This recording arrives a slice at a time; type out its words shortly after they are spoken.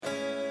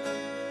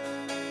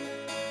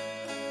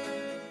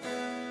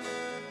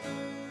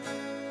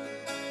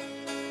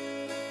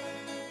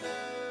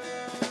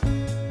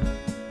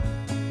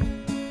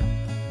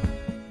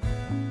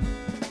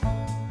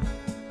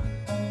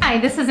Hi,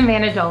 this is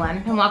Amanda Dolan,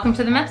 and welcome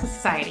to the Mental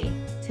Society.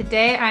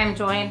 Today I'm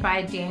joined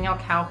by Daniel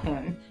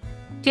Calhoun.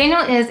 Daniel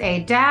is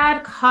a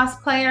dad,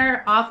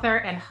 cosplayer, author,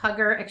 and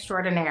hugger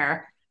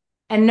extraordinaire,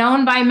 and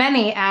known by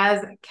many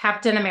as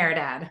Captain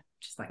Ameridad,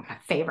 which is like my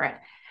favorite.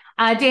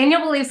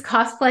 Daniel believes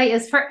cosplay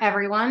is for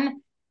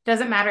everyone.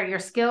 Doesn't matter your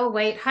skill,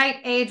 weight, height,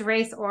 age,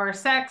 race, or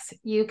sex,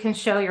 you can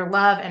show your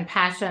love and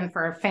passion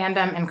for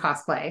fandom and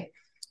cosplay.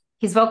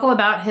 He's vocal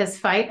about his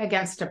fight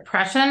against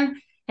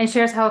depression and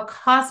shares how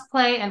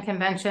cosplay and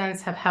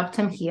conventions have helped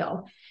him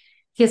heal.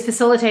 He has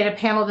facilitated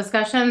panel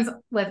discussions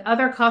with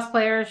other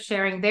cosplayers,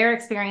 sharing their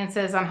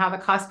experiences on how the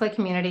cosplay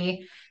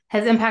community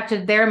has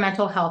impacted their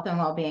mental health and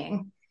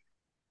well-being.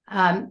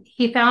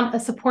 He found a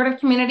supportive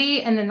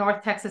community in the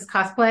North Texas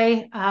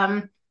cosplay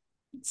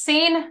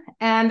scene,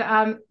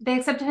 and they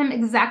accepted him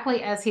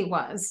exactly as he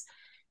was.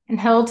 And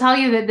he'll tell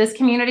you that this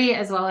community,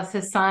 as well as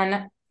his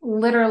son,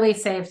 literally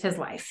saved his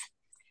life.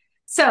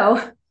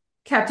 So,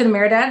 Captain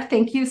Ameridad,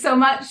 thank you so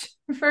much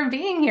for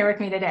being here with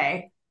me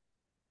today.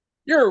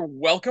 You're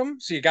welcome.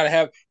 So you gotta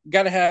have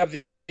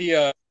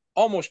the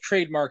almost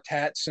trademarked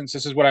hat, since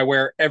this is what I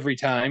wear every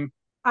time.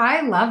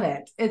 I love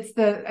it. It's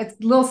a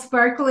little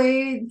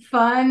sparkly,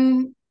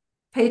 fun,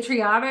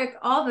 patriotic,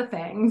 all the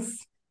things.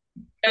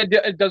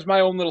 It does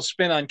my own little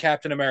spin on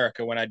Captain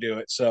America when I do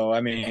it. So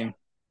I mean,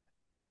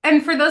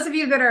 And for those of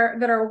you that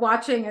are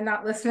watching and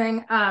not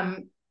listening,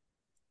 that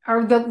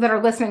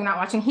are listening and not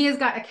watching, he has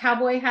got a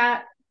cowboy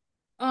hat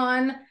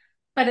on,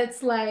 but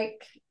it's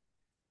like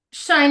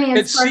shiny and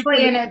it's sparkly,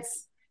 sequin. and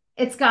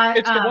it's got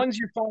It's the ones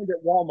you find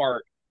at Walmart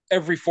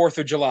every 4th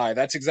of July.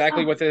 That's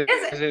exactly oh, what this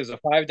is it is, a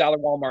 $5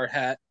 Walmart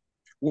hat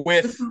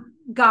with with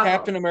goggles?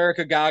 Captain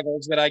America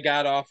goggles that I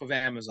got off of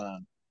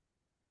Amazon.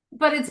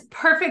 But it's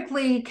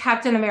perfectly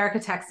Captain America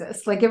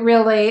Texas. Like it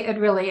really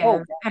Oh,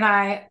 is. And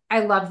I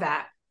love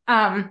that.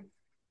 Um,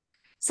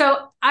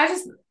 so I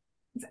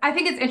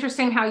think it's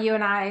interesting how you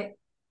and I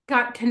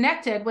got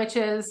connected, which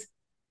is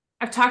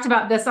I've talked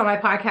about this on my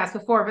podcast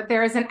before, but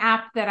there is an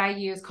app that I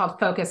use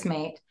called Focus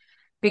Mate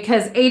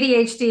because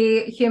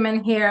ADHD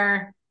human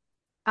here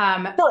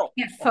squirrel.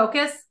 can't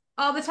focus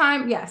all the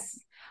time. Yes.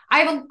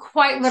 I've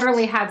quite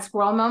literally had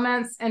squirrel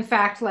moments. In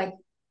fact, like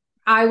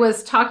I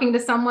was talking to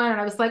someone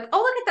and I was like, "Oh,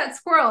 look at that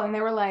squirrel," and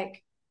they were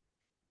like,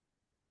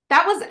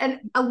 "That was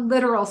a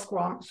literal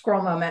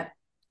squirrel moment."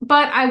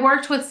 But I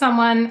worked with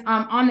someone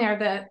on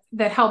there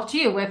that helped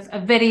you with a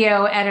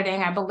video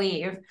editing, I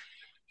believe.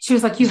 She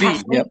was like, "You have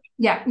Z. to Yep.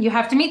 yeah, you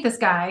have to meet this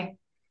guy,"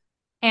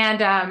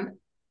 and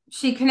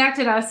she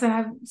connected us, and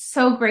I'm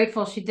so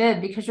grateful she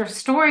did because your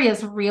story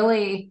is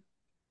really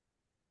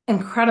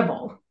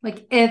incredible.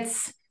 Like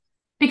it's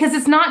because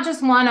it's not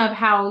just one of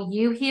how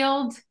you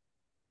healed.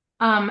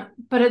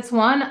 But it's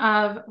one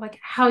of like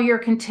how you're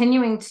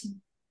continuing to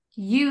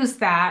use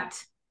that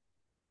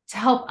to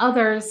help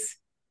others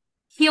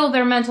heal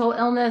their mental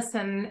illness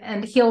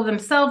and heal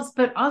themselves,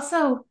 but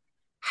also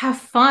have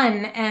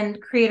fun and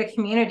create a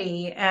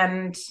community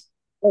and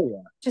Oh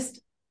yeah.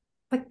 just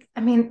like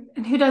I mean,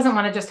 and who doesn't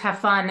want to just have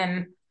fun?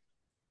 And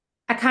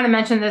I kind of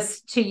mentioned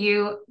this to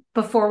you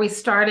before we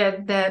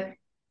started that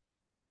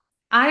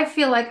I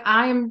feel like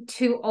I'm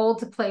too old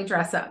to play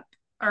dress up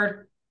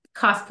or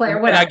cosplay or And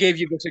I whatever. gave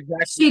you this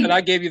exact and I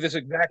She, gave you this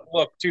exact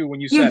look too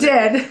when you you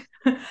said it.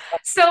 did.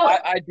 So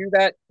I do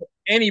that to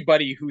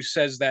anybody who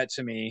says that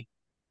to me,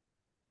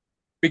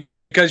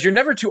 because you're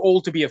never too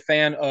old to be a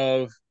fan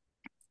of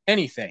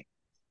anything.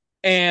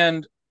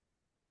 And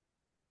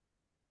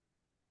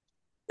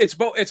it's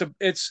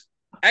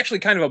actually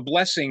kind of a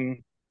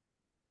blessing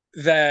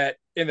that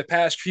in the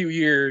past few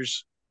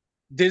years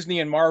Disney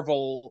and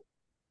Marvel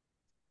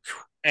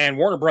and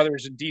Warner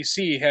Brothers and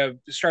DC have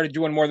started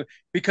doing more,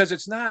 because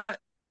it's not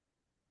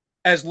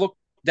as looked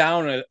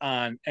down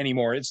on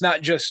anymore. It's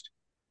not just,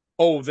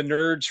 oh, the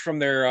nerds from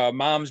their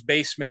mom's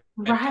basement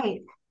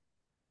right.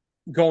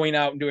 going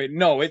out and doing it.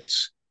 No,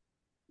 it's,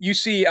 you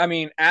see, I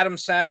mean, Adam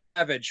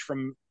Savage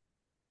from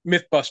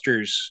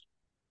Mythbusters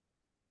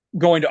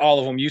going to all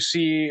of them. You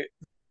see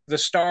the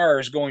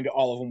stars going to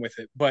all of them with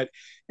it, but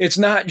it's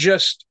not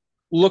just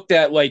looked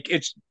at like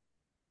it's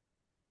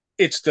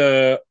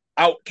the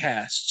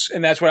outcasts,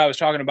 and that's what I was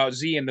talking about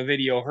Z in the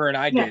video her and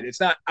I Yeah. did. It's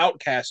not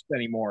outcasts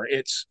anymore.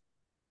 It's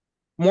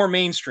more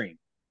mainstream.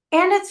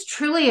 And it's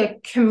truly a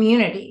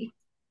community,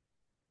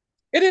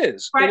 It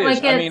is. It right?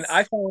 is. Like I mean,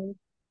 I it's, found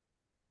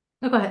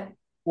no, go ahead.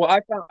 well,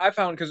 I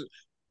found because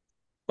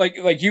like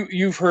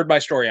you've heard my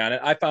story on it.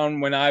 I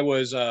found when I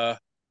was because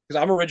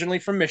I'm originally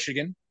from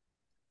Michigan,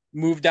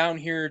 moved down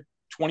here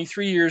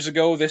 23 years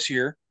ago this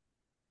year.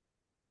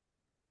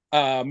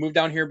 Moved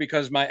down here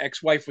because my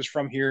ex-wife was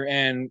from here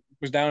and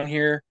was down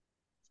here.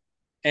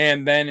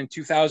 And then in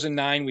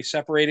 2009 we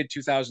separated.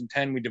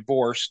 2010 we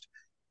divorced.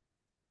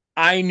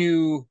 I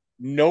knew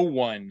no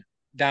one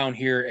down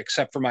here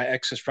except for my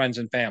ex's friends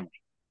and family.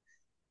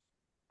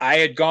 I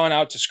had gone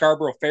out to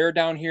Scarborough Fair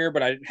down here,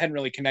 but I hadn't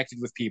really connected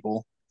with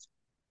people.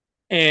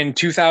 In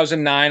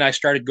 2009, I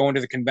started going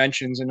to the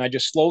conventions and I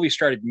just slowly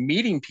started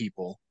meeting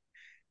people.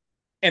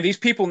 And these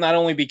people not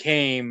only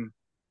became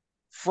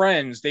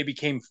friends, they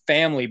became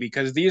family,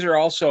 because these are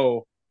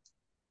also,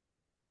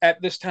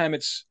 at this time,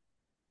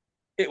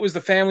 it was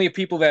the family of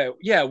people that,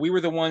 yeah, we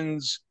were the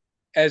ones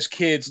as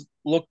kids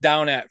looked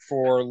down at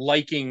for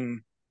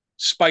liking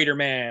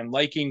Spider-Man,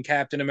 liking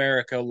Captain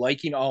America,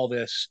 liking all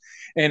this.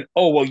 And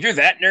oh, well, you're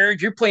that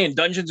nerd. You're playing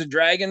Dungeons and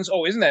Dragons.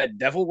 Oh, isn't that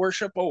devil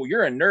worship? Oh,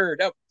 you're a nerd.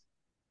 Oh.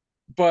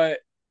 But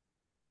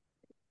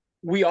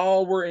we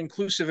all were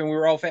inclusive, and we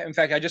were all in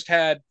fact, I just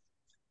had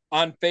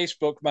on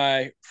Facebook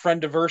my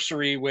friend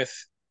anniversary with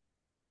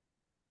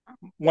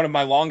one of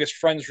my longest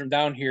friends from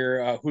down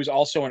here, who's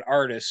also an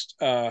artist,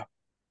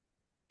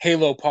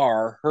 Halo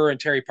Parr, her and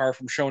Terry Parr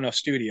from Show Enough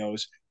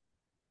Studios.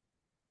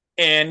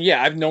 And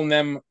yeah, I've known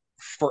them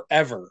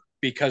forever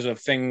because of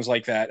things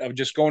like that, of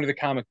just going to the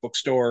comic book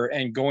store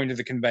and going to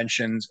the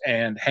conventions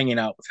and hanging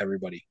out with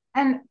everybody.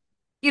 And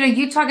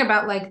you talk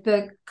about like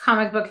the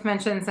comic book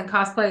conventions and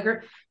cosplay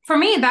group. For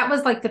me, that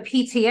was like the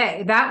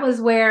PTA. That was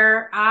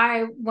where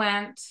I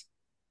went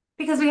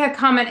because we had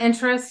common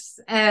interests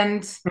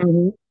and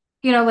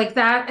Mm-hmm. like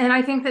that. And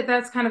I think that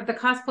that's kind of the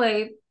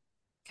cosplay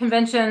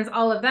conventions,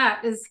 all of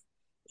that is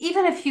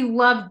even if you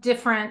love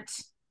different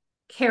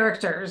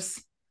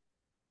characters,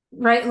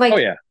 right? Oh Like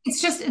yeah,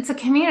 it's a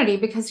community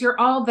because you're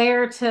all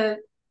there to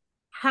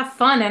have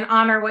fun and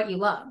honor what you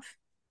love.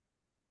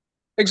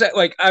 exactly.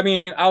 Like, I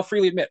mean, I'll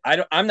freely admit,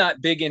 I'm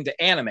not big into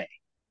anime,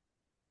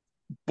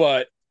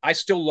 but I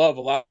still love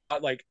a lot.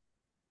 Like,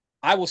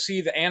 I will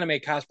see the anime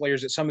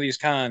cosplayers at some of these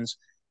cons.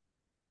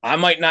 I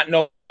might not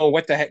know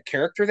what the heck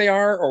character they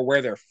are or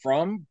where they're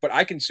from, but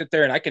I can sit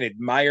there and I can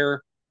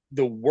admire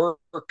the work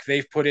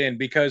they've put in,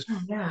 because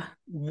Oh, yeah.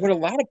 what a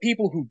lot of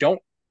people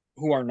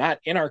who are not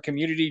in our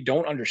community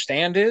don't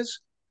understand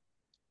is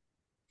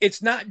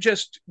it's not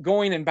just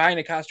going and buying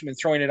a costume and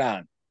throwing it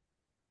on.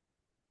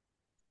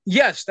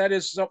 Yes, that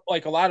is,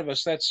 like, a lot of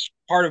us, that's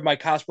part of my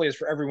cosplay is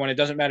for everyone. It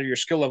doesn't matter your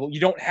skill level. You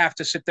don't have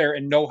to sit there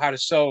and know how to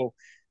sew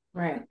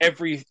Right.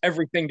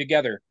 everything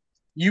together.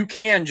 You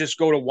can just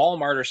go to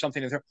Walmart or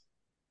something and throw.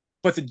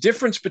 But the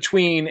difference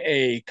between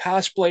a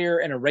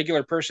cosplayer and a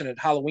regular person at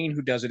Halloween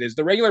who does it is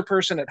the regular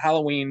person at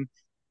Halloween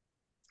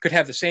could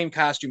have the same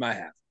costume I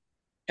have,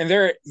 and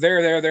they're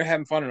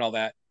having fun and all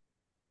that.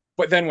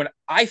 But then when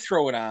I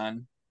throw it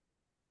on,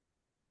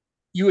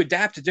 you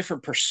adapt a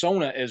different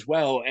persona as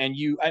well, and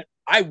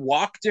I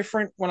walk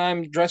different when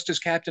I'm dressed as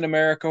Captain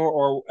America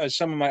or as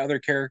some of my other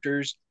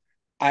characters.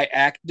 I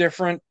act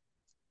different.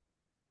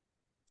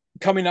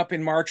 Coming up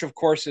in March, of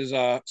course, is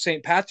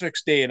St.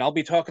 Patrick's Day, and I'll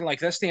be talking like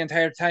this the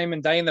entire time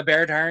and dyeing the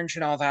beard orange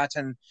and all that.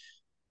 And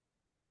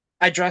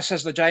I dress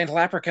as the giant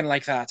leprechaun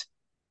like that.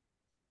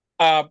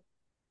 Uh,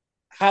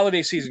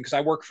 Holiday season, because I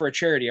work for a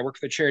charity. I work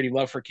for the charity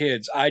Love for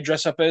Kids. I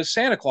dress up as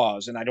Santa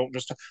Claus, and I don't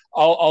just.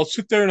 I'll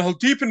sit there and I'll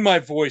deepen my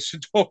voice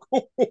and talk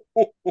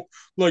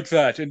like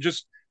that, and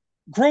just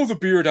grow the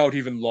beard out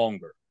even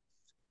longer.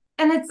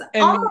 And it's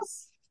And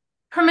almost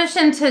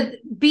permission to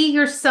be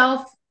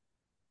yourself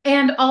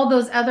and all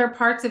those other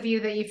parts of you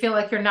that you feel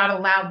like you're not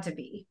allowed to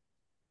be.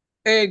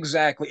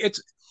 exactly,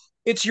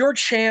 it's your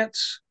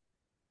chance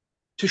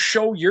to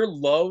show your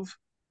love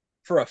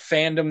for a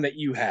fandom that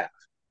you have,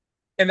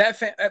 and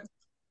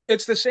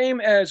it's the same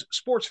as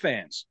sports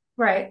fans.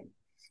 Right.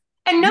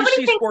 And You nobody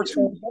see thinks sports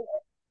fans,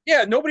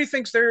 yeah, nobody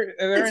thinks they're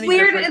it's any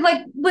weird. different.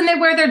 Like when they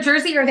wear their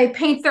jersey or they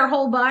paint their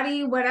whole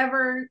body,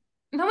 whatever.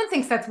 No one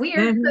thinks that's weird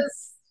Mm-hmm.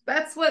 because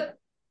that's what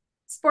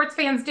sports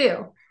fans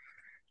do.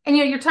 And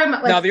you're talking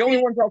about Now, like, the only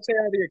ones I'll say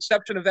are the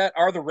exception of that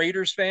are the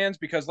Raiders fans,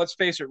 because let's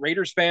face it,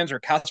 Raiders fans are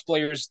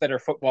cosplayers that are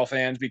football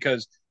fans.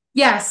 Because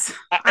yes,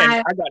 and I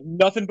I got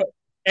nothing but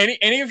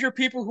any of your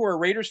people who are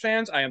Raiders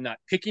fans, I am not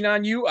picking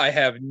on you. I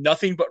have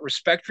nothing but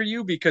respect for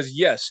you, because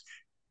yes,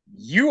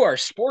 you are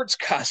sports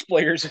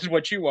cosplayers, is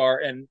what you are.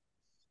 And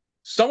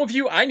some of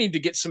you, I need to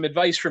get some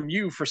advice from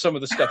you for some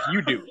of the stuff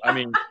you do. I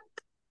mean,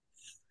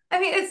 I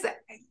mean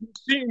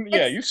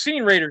yeah, it's you've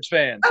seen Raiders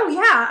fans. oh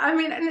yeah. I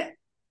mean, and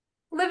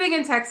living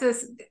in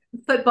Texas,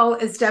 football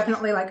is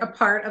definitely like a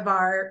part of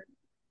our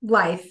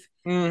life.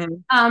 Mm-hmm.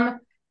 Um,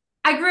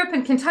 I grew up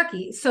in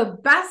Kentucky, so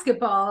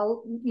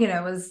basketball,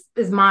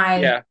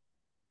 Yeah.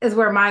 is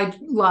where my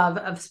love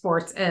of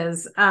sports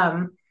is.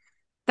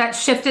 That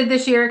shifted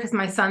this year because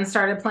my son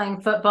started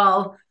playing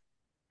football.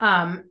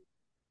 Um,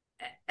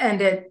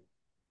 and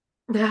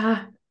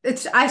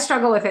it's I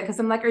struggle with it because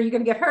I'm like, are you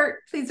going to get hurt?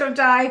 Please don't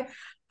die.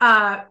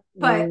 But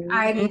I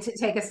Mm-hmm. need to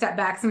take a step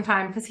back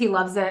sometime because he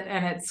loves it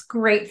and it's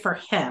great for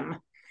him.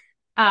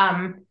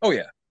 Um, Oh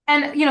yeah.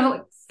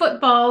 and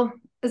football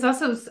is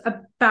also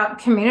about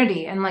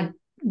community and like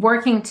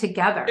working It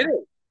together. is.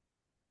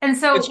 And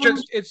so It's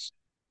just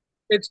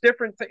it's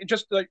different.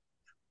 Just like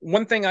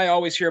one thing I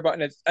always hear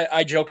about, and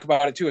I joke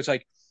about it too. It's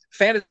like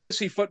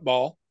fantasy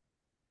football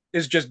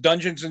is just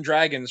Dungeons and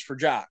Dragons for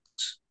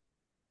jocks,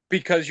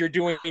 because you're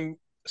doing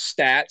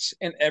stats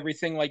and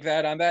everything like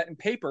that on that in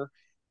paper.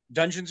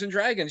 Dungeons and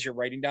Dragons, you're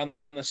writing down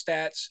the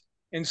stats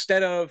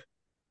instead of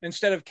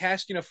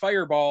casting a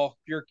fireball.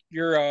 Your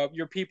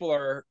people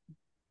are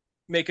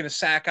making a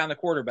sack on the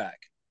quarterback.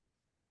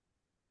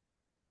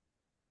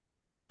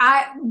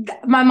 I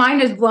my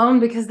mind is blown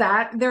because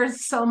that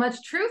there's so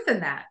much truth in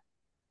that.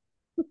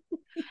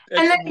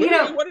 And It's then,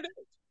 literally what it is.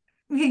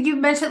 you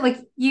mentioned like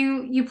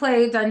you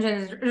play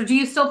Dungeons. Or do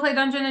you still play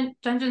Dungeons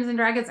and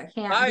Dragons? I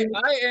can't I do.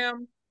 I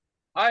am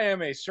I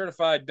am a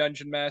certified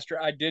dungeon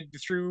master. I did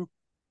through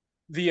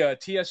the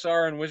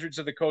TSR and Wizards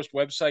of the Coast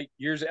website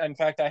years. In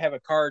fact, I have a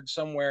card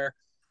somewhere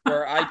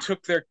where I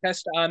took their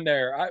test on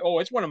there.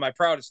 It's one of my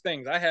proudest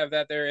things. I have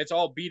that there. It's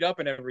all beat up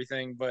and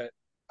everything, but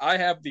I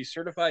have the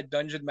certified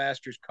dungeon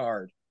master's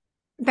card.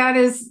 That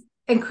is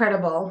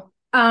incredible.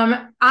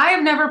 I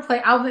have never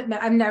played. I'll admit,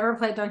 I've never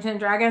played Dungeons and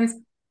Dragons.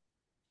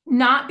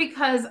 Not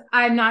because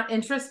I'm not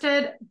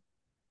interested,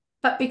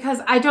 but because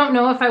I don't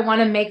know if I want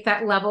to make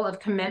that level of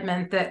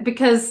commitment. That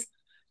because,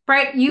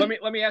 right?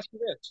 Let me ask you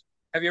this: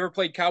 Have you ever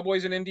played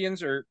Cowboys and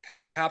Indians or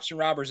Cops and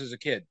Robbers as a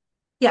kid?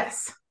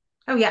 Yes.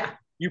 Oh yeah.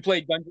 You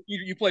played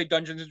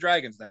Dungeons and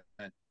Dragons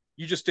then.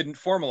 You just didn't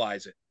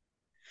formalize it.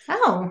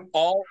 Oh,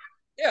 All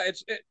Yeah,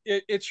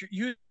 it's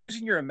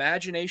using your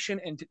imagination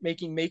and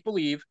making make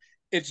believe.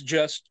 It's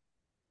just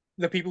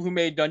the people who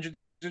made Dungeons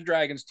and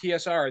Dragons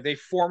TSR. They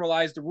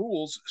formalized the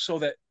rules so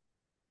that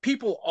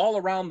people all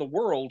around the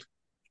world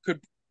could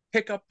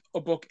pick up a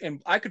book,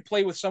 and I could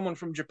play with someone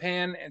from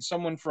Japan and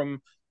someone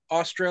from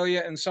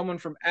Australia and someone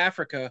from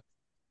Africa,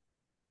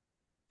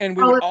 and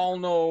we would oh, all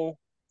know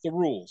the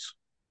rules.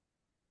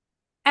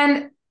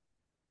 and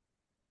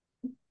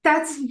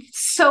that's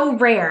so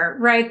rare,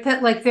 right?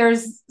 That like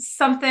there's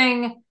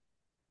something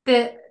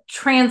that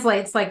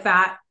translates like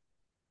that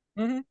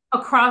Mm-hmm.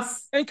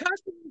 across. And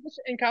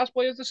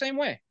cosplay is the same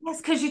way. Yes,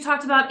 because you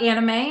talked about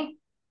anime,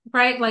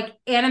 right? Like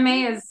anime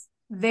is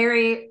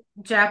very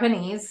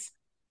Japanese.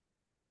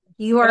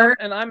 You And are,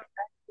 I'm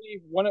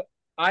actually one of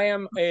I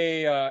am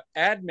a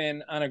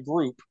admin on a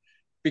group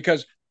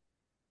because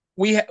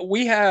we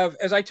have,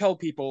 as I tell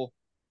people,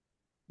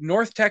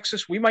 North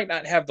Texas, we might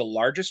not have the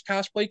largest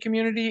cosplay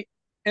community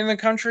in the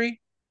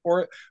country,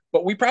 or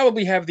but we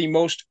probably have the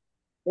most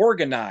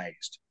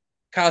organized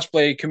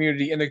cosplay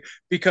community in the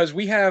because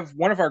we have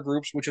one of our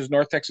groups, which is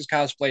North Texas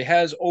Cosplay,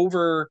 has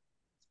over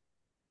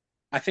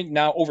I think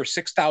now over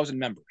 6,000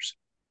 members,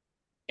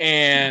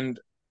 and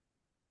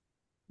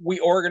we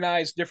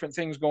organize different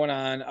things going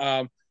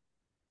on.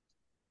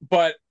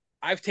 But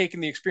I've taken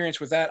the experience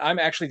with that. I'm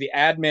actually the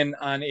admin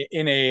on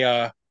in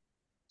a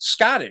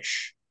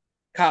Scottish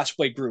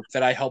cosplay group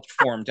that I helped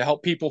form to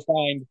help people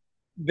find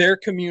their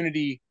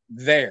community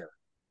there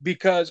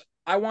because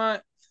I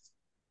want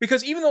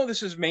because even though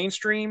this is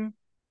mainstream,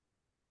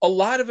 a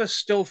lot of us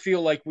still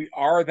feel like we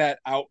are that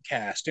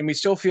outcast and we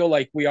still feel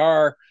like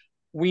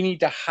we need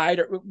to hide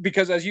it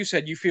because as you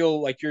said you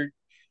feel like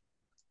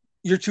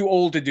you're too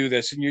old to do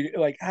this and you're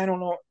like I don't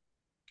know.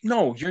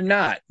 No, you're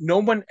not. No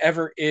one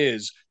ever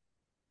is.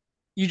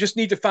 You just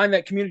need to find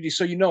that community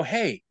so you know,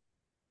 hey,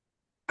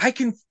 I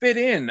can fit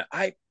in.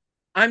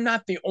 I'm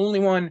not the only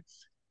one.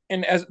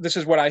 And as this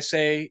is what I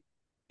say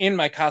in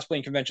my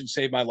cosplaying convention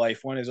save my life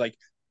one is like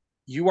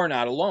you are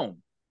not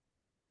alone.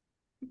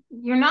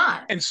 you're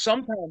not. And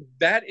sometimes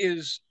that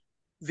is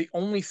the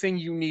only thing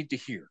you need to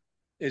hear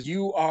is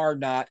you are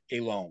not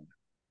alone.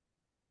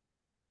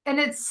 And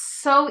it's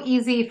so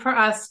easy for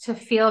us to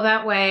feel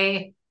that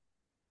way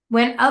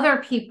when other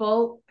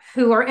people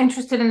who are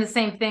interested in the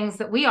same things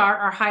that we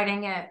are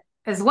hiding it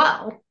as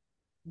well.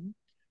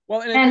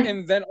 Well, And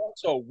and then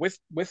also with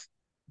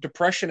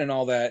depression and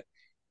all that,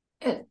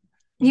 it,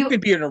 you you,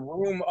 could be in a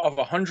room of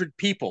 100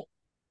 people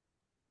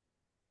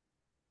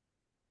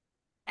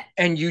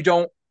and you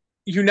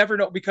never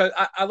know because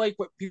I like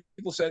what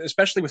people said,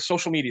 especially with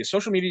social media.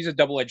 Social media is a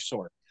double-edged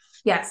sword.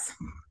 yes,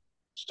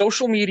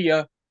 Social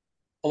media,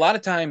 a lot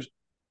of times,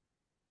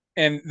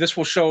 and this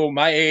will show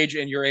my age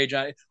and your age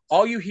on it,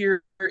 all you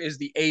hear is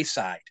the A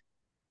side.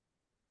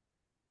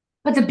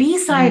 but the B You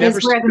side is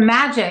never see where the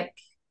magic,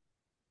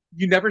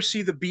 you never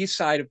see the B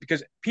side of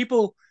because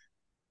people,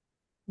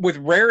 with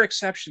rare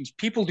exceptions,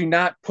 people do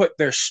not put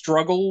their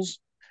struggles.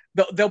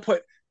 They'll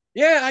put,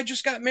 yeah, I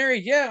just got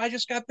married. Yeah, I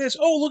just got this.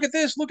 Oh, look at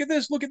this. Look at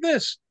this. Look at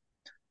this.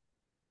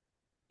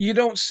 You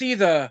don't see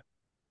the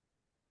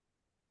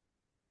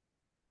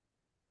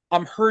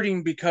I'm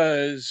hurting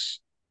because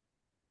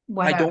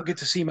I don't whatever. get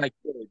to see my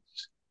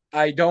kids.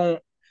 I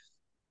don't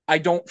I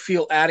don't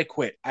feel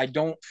adequate. I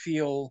don't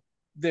feel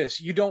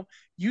this.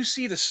 You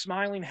see the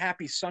smiling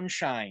happy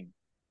sunshine.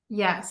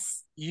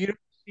 Yes. You don't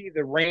see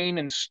the rain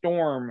and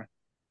storm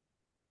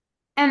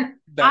And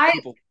that I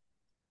people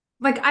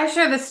like I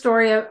share this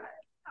story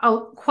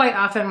quite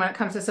often when it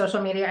comes to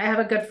social media. I have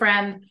a good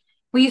friend.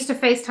 We used to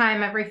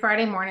FaceTime every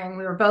Friday morning.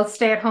 We were both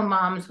stay-at-home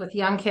moms with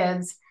young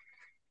kids.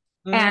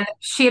 mm-hmm. And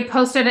she had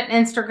posted an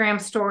Instagram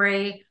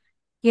story,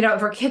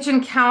 of her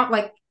kitchen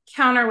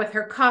counter with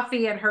her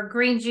coffee and her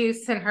green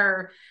juice and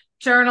her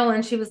journal.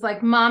 And she was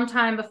like, "Mom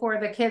time before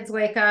the kids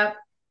wake up."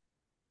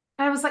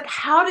 And I was like,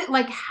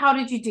 how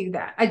did you do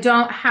that? I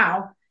don't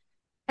how.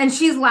 And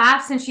she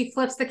laughs and she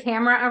flips the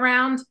camera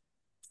around,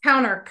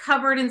 counter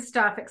covered in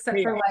stuff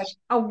except for like chaos.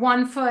 a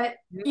 1 foot,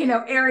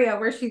 area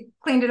where she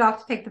cleaned it off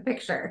to take the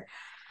picture.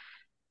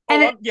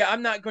 And Oh, it,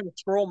 I'm not going to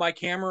scroll my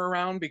camera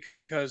around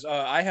because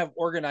I have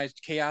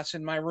organized chaos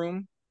in my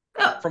room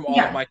oh, from all of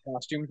yeah. my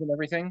costumes and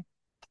everything.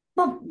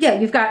 Well, yeah,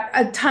 you've got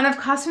a ton of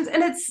costumes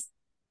and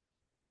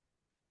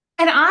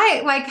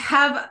I like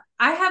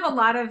I have a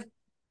lot of,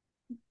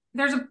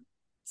 there's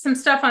some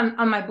stuff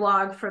on my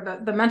blog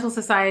for the Mental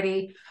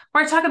Society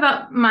where I talk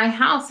about my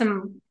house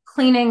and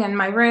cleaning and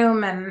my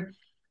room and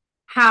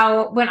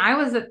how when I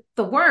was at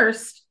the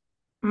worst,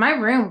 my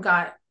room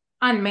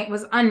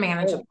was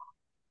unmanageable.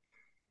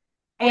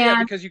 Oh, oh yeah,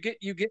 And because you get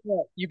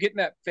in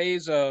that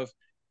phase of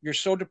you're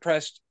so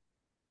depressed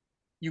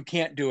you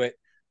can't do it.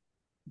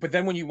 But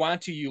then when you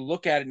want to, you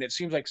look at it and it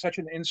seems like such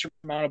an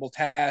insurmountable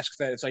task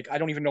that it's like I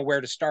don't even know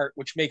where to start,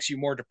 which makes you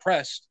more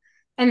depressed,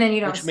 and then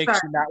you don't which makes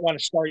start. you not want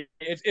to start.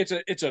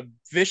 It's a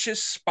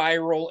vicious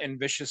spiral and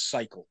vicious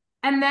cycle.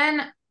 And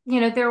then,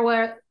 there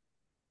were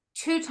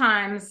two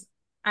times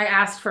I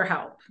asked for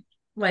help.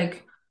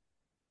 Like,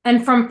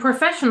 and from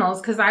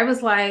professionals, because I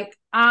was like,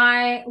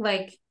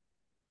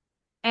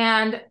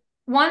 and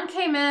one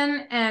came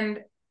in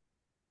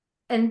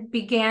and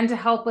began to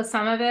help with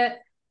some of it.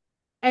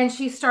 And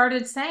she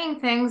started saying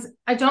things.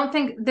 I don't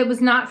think that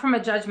was not from a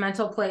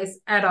judgmental place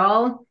at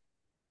all.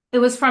 It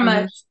was from a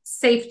Mm-hmm.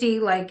 safety,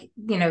 like,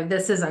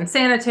 this is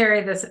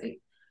unsanitary.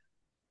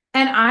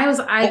 And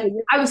But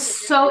I was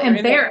so when you're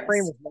in that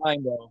frame embarrassed. of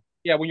mind, though,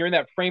 yeah, when you're in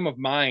that frame of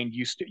mind,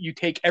 you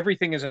take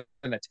everything as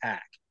an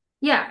attack.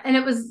 Yeah. And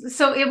it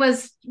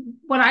was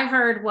what I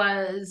heard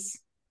was,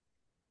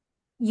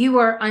 you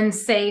were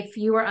unsafe,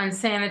 you were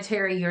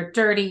unsanitary, you're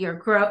dirty, you're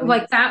gross. Mhm.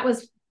 Like that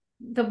was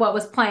what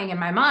was playing in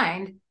my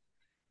mind.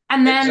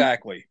 And then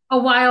Exactly. a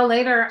while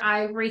later,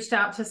 I reached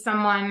out to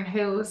someone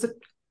who's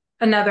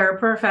another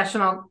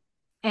professional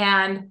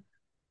and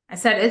I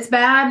said, it's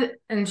bad.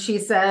 And she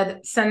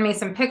said, send me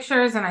some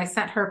pictures. And I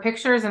sent her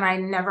pictures and I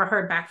never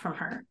heard back from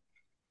her.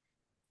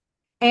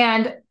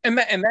 And And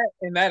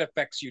that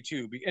affects you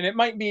too. And it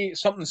might be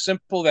something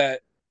simple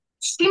that,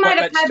 she might but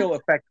have that had, still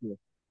affects you.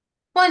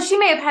 well, and she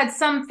may have had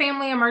some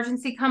family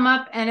emergency come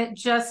up and it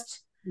just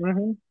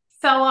Mm-hmm.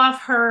 fell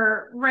off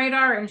her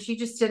radar and she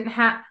just didn't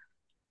have,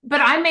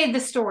 but I made the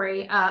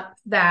story up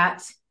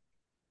that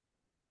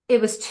it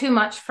was too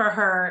much for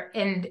her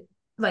and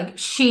like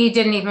she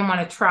didn't even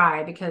want to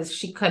try because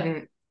she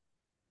couldn't.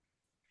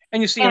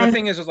 And you see, and the And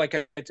thing is like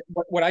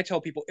what I tell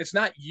people, it's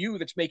not you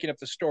that's making up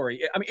the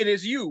story. I mean, it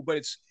is you, but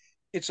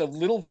it's a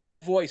little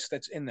voice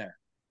that's in there,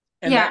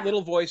 and that yeah,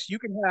 little voice you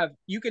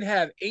can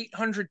have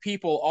 800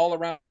 people all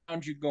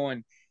around you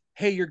going,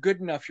 "Hey, you're good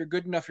enough. You're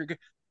good enough. You're good."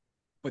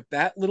 But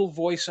that little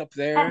voice up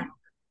and, there,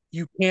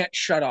 you can't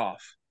shut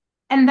off.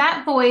 and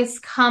that voice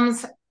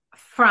comes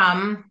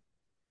from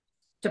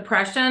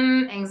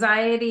depression,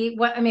 anxiety,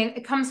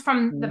 it comes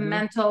from the Mm-hmm.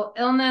 mental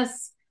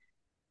illness,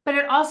 but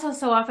it also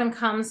so often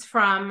comes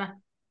from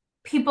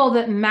people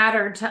that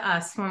mattered to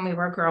us when we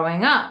were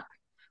growing up,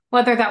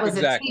 whether that was a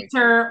Exactly.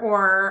 teacher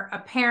or a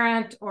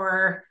parent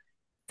or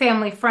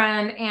family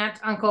friend, aunt,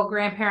 uncle,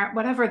 grandparent,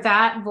 whatever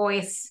that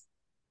voice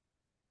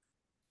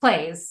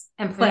plays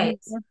and plays.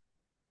 Mm-hmm.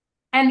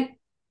 And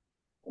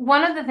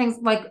one of the things,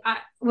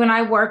 when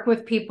I work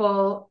with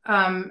people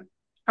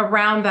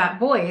around that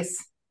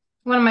voice,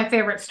 one of my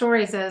favorite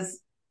stories is,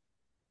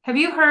 have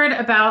you heard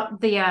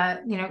about the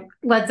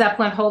Led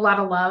Zeppelin "Whole Lot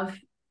of Love"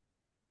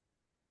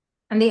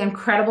 and the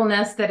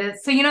incredibleness that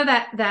is? So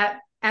that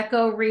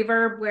echo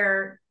reverb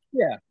where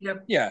Yeah. you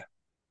know, Yeah.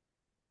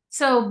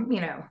 so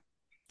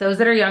those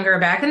that are younger,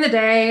 back in the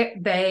day,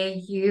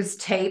 they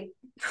used tape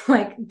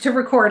like to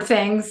record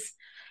things,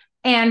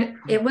 and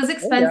it was Oh yeah.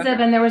 expensive,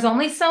 and there was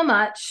only so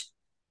much.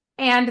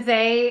 And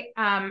they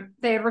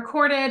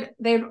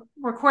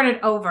recorded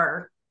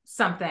over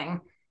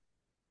something.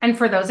 And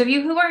for those of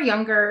you who are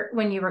younger,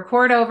 when you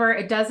record over,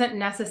 it doesn't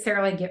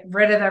necessarily get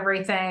rid of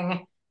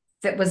everything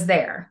that was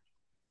there.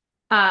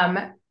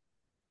 Um,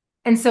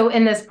 and so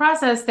in this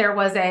process, there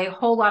was a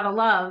whole lot of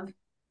love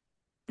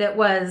that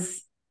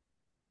was,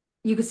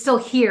 you could still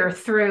hear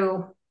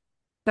through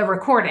the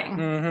recording.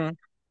 Mm-hmm.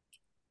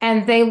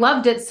 And they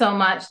loved it so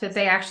much that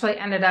they actually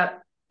ended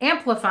up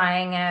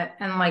amplifying it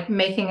and like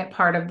making it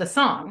part of the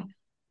song.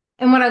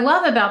 And what I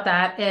love about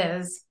that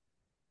is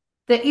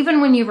that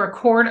even when you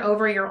record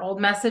over your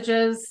old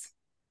messages,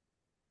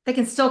 they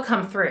can still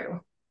come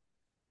through.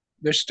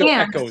 There's still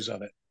And echoes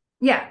of it.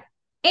 yeah,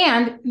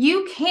 and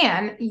you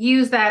can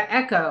use that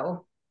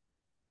echo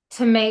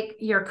to make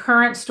your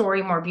current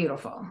story more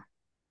beautiful.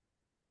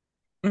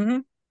 Mm-hmm.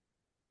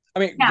 I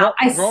mean, Now,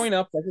 growing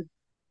up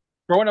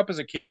as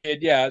a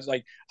kid, yeah, it's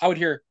like I would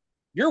hear,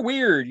 "You're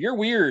weird. You're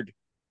weird."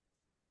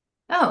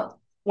 oh,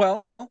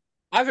 Well,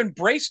 I've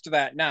embraced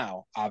that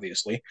now,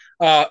 obviously.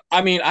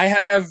 I mean,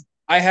 I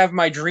have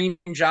my dream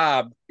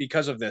job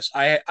because of this.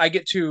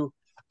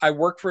 I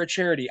work for a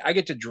charity. I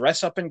get to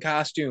dress up in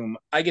costume.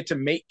 I get to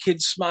make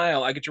kids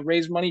smile. I get to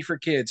raise money for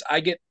kids. I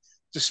get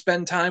to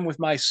spend time with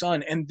my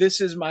son, and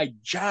this is my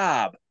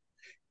job.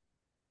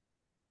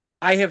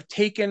 I have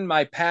taken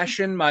my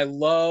passion, my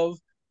love,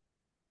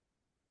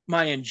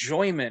 my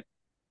enjoyment,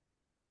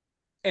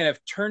 and have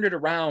turned it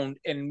around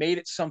and made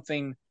it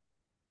something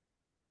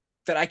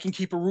that I can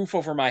keep a roof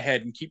over my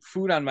head and keep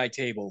food on my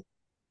table.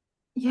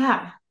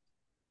 Yeah.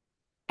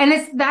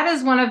 And that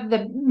is one of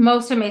the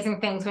most amazing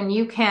things when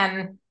you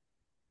can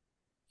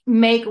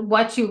make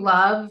what you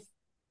love.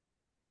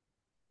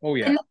 Oh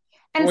yeah. And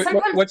and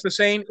sometimes What's the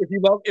saying?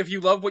 If you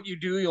love what you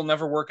do, you'll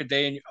never work a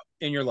day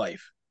in your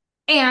life.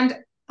 and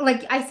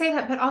like I say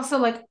that, but also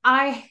like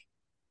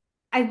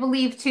I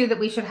believe too that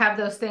we should have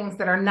those things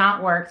that are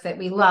not work that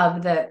we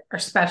love that are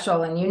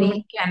special and Mhm.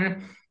 unique.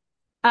 And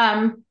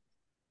um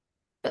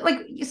but like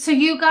so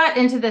you got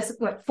into this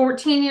what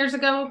 14 years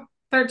ago,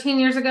 13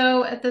 years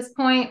ago at this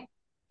point,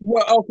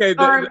 Well, okay.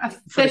 or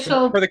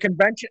official. For the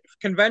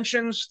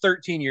conventions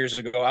 13 years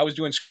ago, I was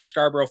doing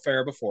Scarborough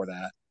Fair before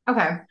that.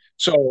 Okay.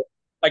 So,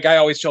 like I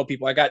always tell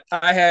people,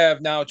 I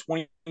have now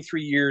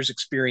 23 years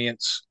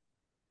experience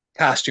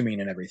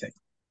costuming and everything.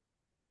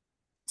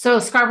 So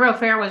Scarborough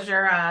Fair was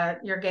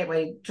your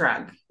gateway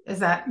drug. Is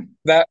that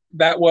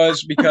That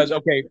was because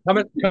okay,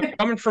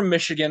 coming from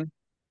Michigan,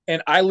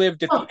 and I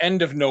lived at the oh,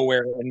 end of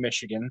nowhere in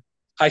Michigan.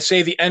 I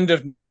say the end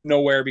of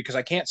nowhere because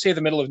I can't say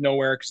the middle of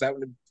nowhere because that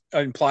would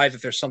imply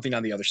that there's something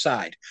on the other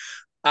side.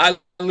 I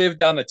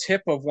lived on the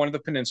tip of one of the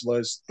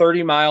peninsulas,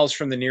 30 miles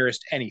from the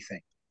nearest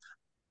anything.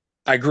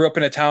 I grew up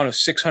in a town of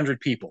 600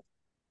 people.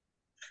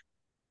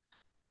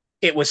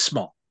 It was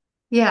small.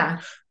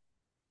 yeah.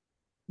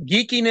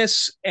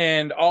 Geekiness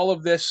and all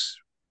of this,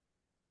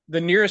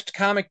 the nearest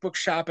comic book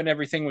shop and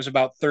everything was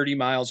about 30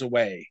 miles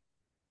away.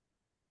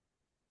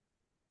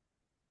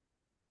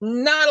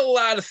 Not a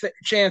lot of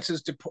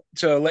chances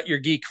to let your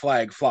geek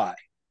flag fly.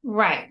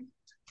 Right.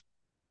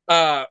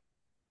 Uh,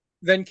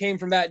 then came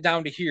from that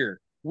down to here.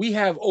 We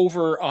have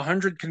over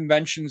 100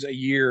 conventions a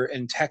year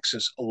in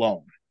Texas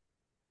alone.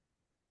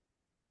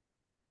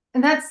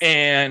 And that's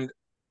And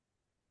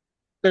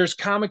there's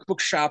comic book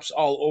shops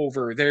all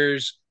over.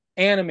 There's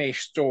anime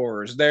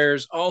stores.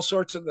 There's all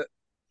sorts of the.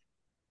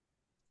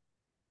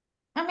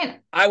 I mean,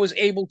 I was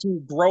able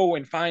to grow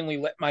and finally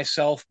let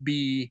myself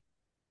be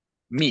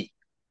me.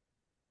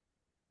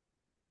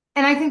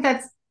 and I think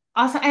that's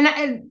awesome.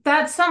 And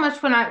that's so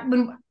much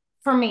when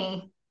for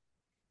me,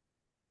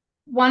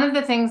 one of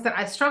the things that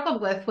I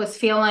struggled with was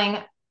feeling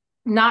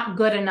not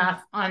good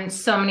enough on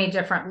so many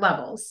different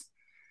levels.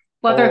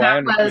 Whether Oh, that I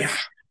understand. was Yeah.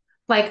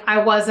 like I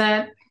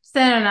wasn't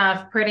thin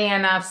enough, pretty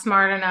enough,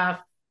 smart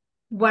enough,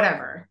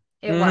 whatever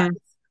it was. Mm-hmm.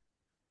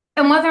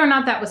 And whether or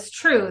not that was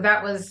true,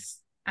 that was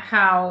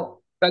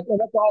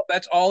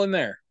That's all in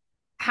there.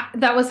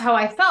 that was how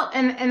I felt.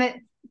 And it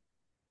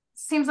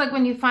seems like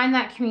when you find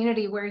that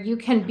community where you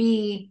can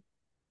be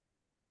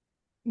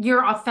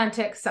your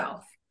authentic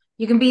self,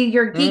 you can be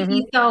your geeky Mm-hmm.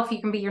 self,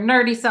 you can be your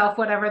nerdy self,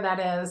 whatever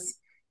that is.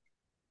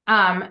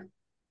 Um,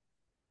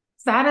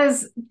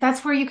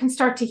 that's where you can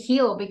start to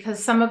heal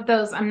because some of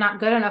those I'm not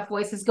good enough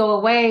voices go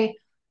away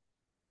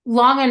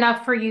long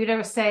enough for you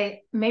to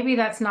say maybe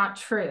that's not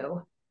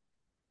true.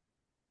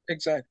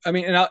 Exactly. I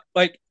mean, and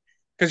like,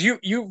 because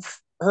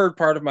you've heard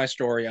part of my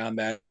story on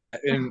that,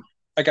 and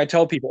like I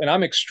tell people, and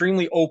I'm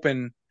extremely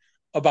open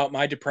about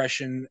my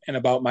depression and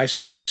about my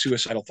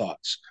suicidal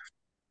thoughts.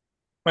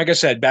 Like I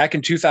said, back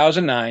in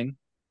 2009,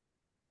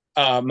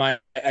 my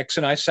ex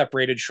and I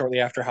separated shortly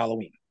after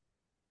Halloween.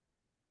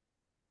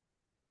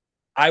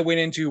 I went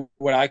into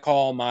what I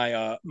call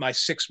my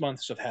 6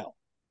 months of hell.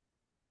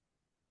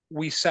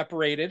 We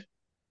separated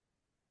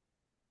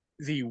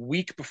the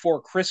week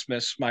before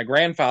Christmas. My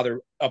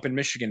grandfather up in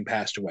Michigan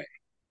passed away.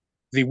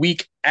 The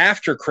week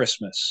after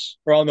Christmas,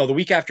 or no, the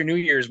week after New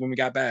Year's when we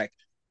got back,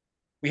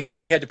 we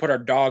had to put our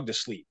dog to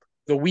sleep.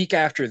 The week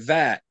after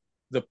that,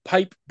 the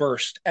pipe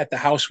burst at the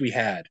house we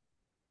had.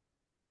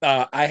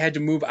 I had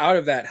to move out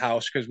of that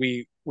house because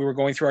we were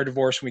going through our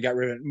divorce and we got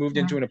rid of it, moved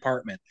into an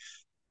apartment.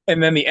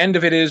 And then the end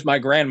of it is my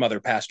grandmother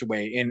passed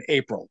away in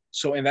April.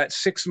 So in that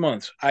 6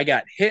 months, I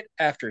got hit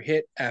after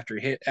hit after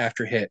hit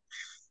after hit.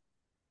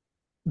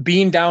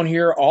 Being down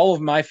here, all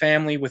of my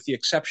family, with the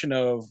exception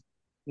of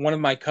one of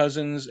my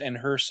cousins and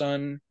her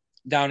son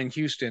down in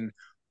Houston,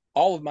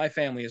 all of my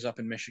family is up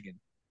in Michigan.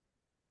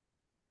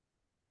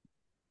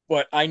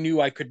 But I knew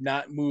I could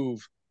not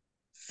move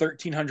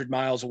 1,300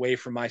 miles away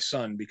from my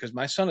son because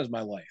my son is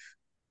my life.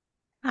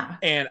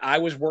 Ah, And I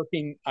was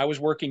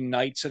working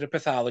nights at a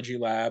pathology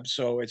lab,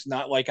 so it's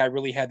not like I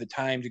really had the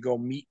time to go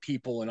meet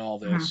people and all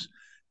mhm. this.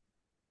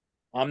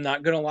 I'm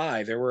not gonna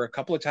lie, there were a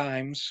couple of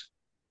times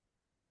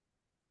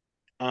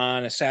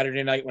on a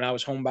Saturday night when I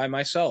was home by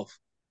myself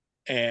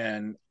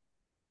and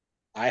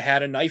I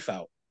had a knife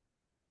out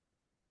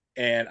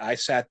and I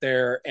sat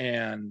there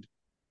and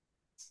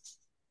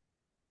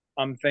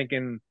I'm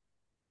thinking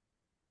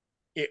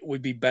it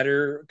would be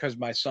better because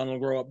my son will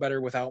grow up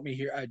better without me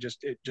here.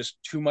 It just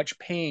too much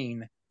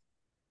pain,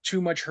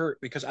 too much hurt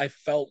because I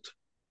felt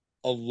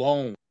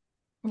alone.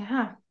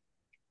 Yeah.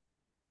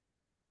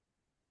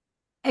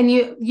 And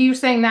you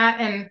saying that,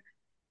 and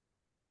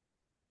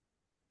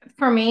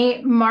for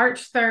me,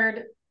 March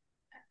 3rd,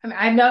 I mean,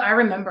 I know I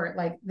remember it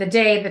like the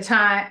day, the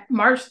time,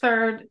 March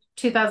 3rd,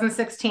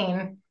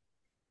 2016.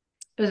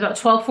 It was about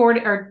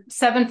 12:40 or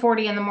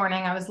 7:40 in the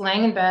morning. I was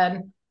laying in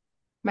bed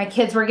My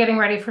kids were getting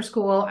ready for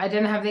school. I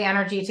didn't have the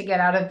energy to get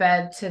out of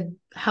bed to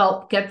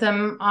help get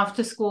them off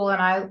to school.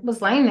 And I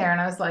was laying there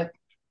and I was like,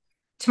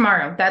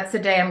 tomorrow, that's the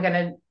day I'm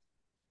gonna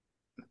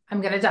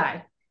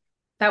die.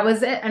 That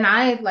was it. And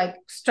I like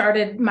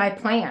started my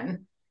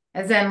plan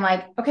as in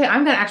like, okay,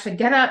 I'm gonna actually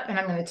get up and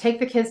I'm gonna take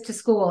the kids to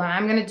school and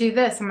I'm gonna do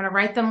this. I'm gonna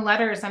write them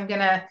letters. I'm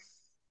gonna,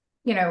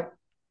 you know,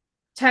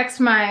 text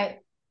my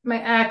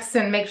ex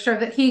and make sure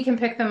that he can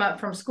pick them up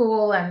from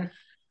school. And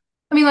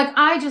I mean, like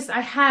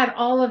I had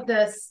all of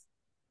this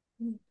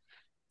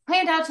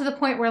planned out to the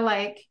point where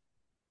like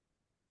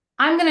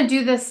I'm going to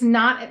do this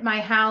not at my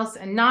house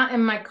and not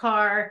in my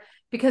car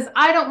because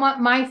I don't want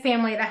my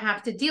family to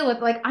have to deal with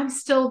like I'm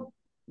still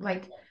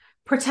like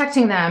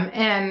protecting them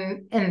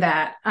and in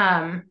that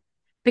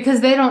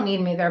because they don't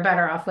need me, they're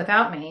better off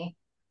without me.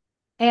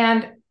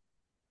 And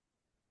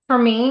for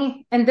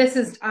me, and this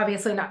is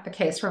obviously not the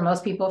case for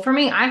most people, for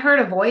me, I heard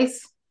a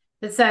voice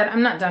that said,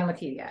 I'm not done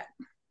with you yet.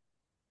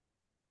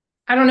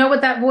 I don't know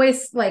what that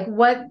voice, like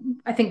what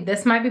I think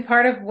this might be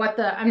part of what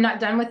the I'm not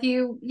done with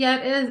you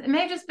yet is. It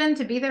may have just been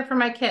to be there for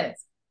my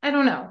kids. I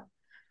don't know.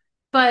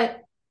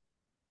 But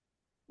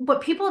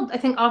what people I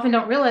think often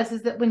don't realize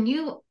is that when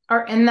you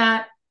are in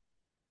that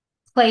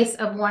place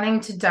of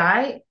wanting to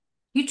die,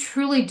 you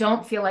truly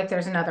don't feel like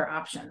there's another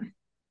option.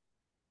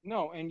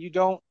 No, and you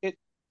don't.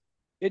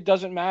 It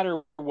doesn't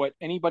matter what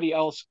anybody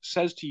else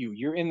says to you.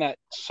 You're in that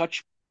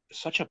such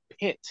a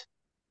pit,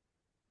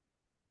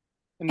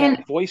 and And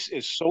that voice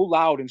is so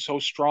loud and so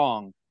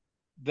strong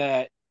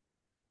that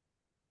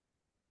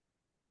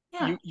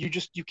yeah,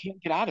 you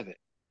can't get out of it.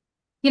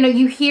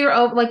 you hear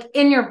oh, like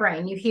in your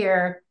brain, you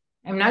hear,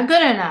 I'm not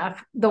good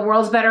enough. The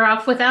world's better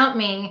off without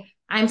me.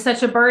 I'm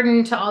such a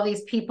burden to all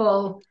these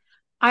people.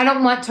 I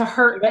don't want to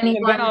hurt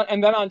anyone.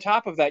 And then on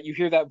top of that, you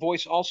hear that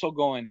voice also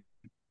going,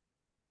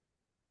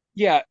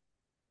 "Yeah,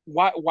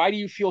 why do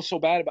you feel so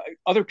bad about it?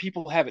 Other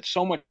people have it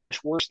so much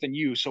worse than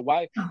you. So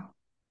why Oh,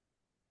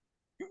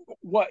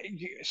 what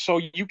so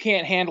you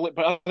can't handle it,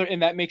 but other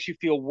and that makes you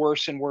feel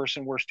worse and worse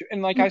and worse too.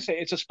 And like I say,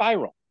 it's a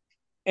spiral,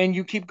 and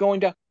you keep going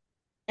down.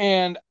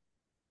 And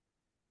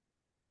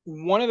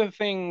one of the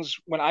things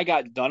when I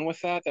got done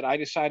with that I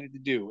decided to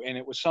do, and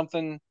it was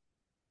something,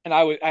 and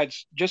I had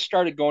just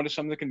started going to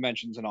some of the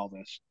conventions and all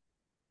this.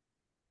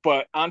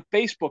 But on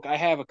Facebook, I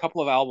have a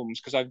couple of albums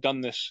because I've done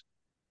this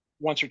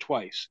once or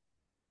twice.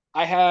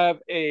 I have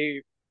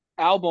a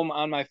album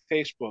on my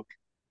Facebook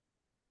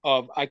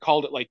of I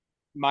called it like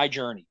my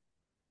journey,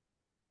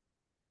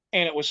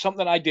 and it was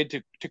something I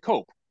did to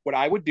cope. What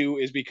I would do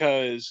is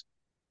because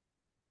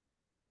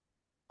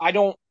I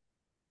don't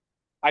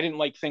I didn't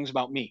like things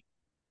about me.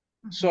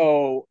 mhm.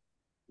 So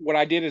what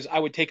I did is I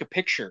would take a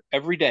picture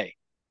every day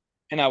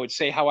and I would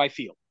say how I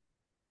feel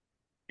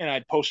and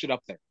I'd post it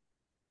up there.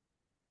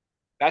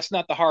 That's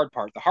not the hard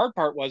part. The hard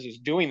part was is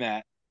doing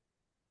that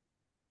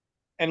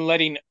and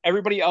letting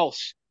everybody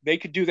else they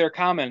could do their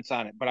comments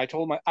on it. But I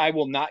told them I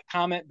will not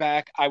comment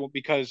back. I will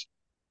because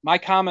my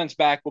comments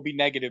back will be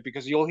negative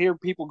because you'll hear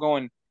people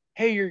going,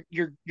 "Hey,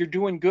 you're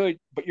doing good,"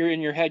 but you're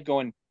in your head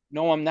going,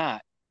 "No, I'm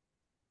not."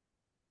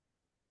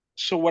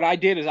 So what I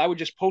did is I would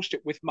just post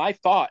it with my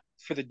thought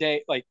for the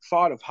day, like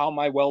thought of how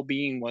my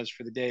well-being was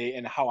for the day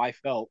and how I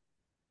felt.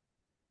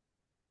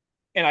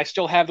 And I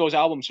still have those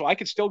albums, so I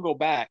could still go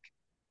back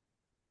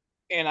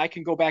and I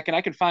can go back and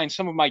I can find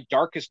some of my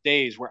darkest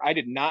days where I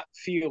did not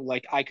feel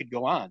like I could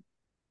go on.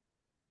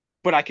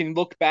 But I can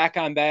look back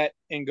on that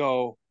and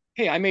go,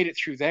 "Hey, I made it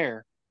through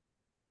there.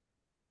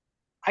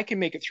 I can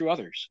make it through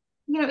others."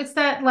 It's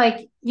that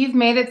like you've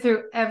made it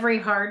through every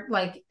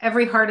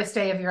hardest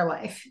day of your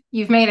life.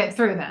 You've made it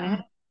through them.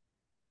 Mm-hmm.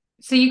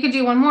 So you could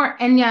do one more,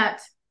 and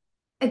yet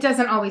it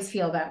doesn't always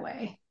feel that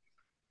way.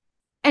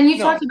 And you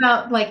talked No,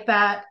 about like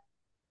that,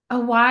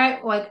 oh,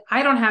 why, like,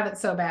 I don't have it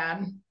so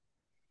bad.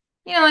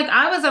 Like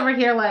I was over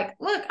here, like,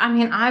 look, I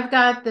mean, I've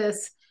got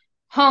this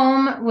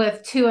home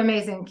with two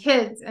amazing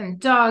kids and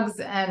dogs,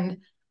 and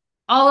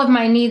all of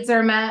my needs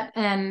are met.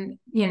 And,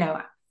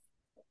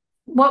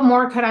 what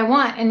more could I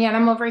want? And yet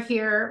I'm over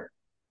here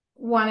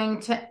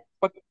wanting to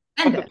but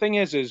end but the it. thing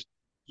is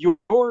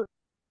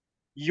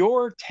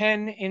your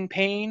 10 in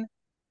pain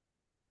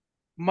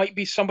might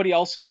be somebody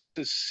else's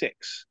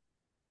 6,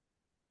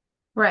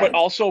 but Right.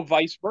 also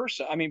vice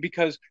versa. I mean,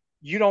 because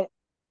you don't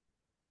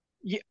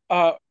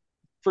uh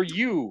for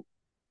you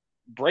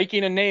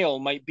breaking a nail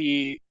might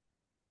be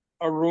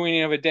a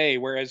ruining of a day,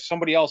 whereas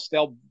somebody else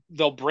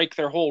they'll break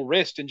their whole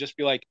wrist and just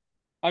be like,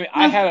 I mean,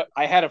 Well,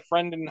 I had a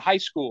friend in high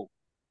school.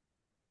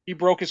 He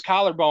broke his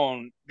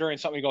collarbone during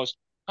something. He goes,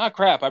 "Ah,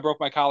 crap! I broke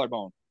my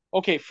collarbone."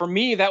 Okay, for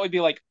me that would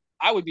be like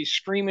I would be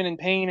screaming in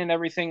pain and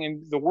everything,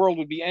 and the world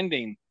would be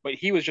ending. But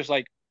he was just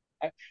like,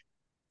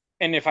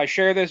 and if I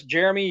share this,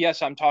 Jeremy,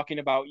 yes, I'm talking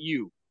about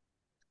you.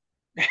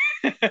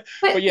 But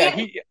but yeah, yeah,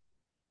 he.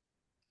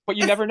 But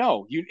you it's, never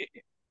know.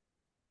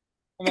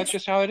 And that's it's,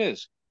 just how it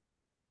is.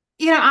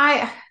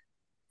 I,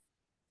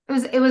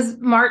 it was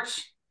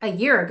March a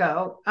year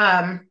ago.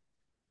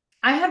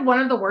 I had one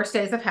of the worst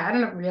days I've had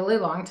in a really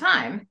long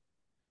time.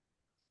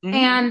 Mm-hmm.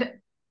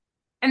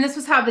 And this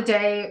was how the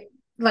day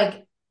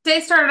like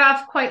day started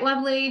off quite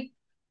lovely.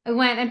 I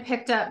went and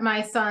picked up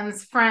my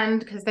son's friend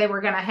because they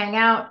were going to hang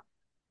out.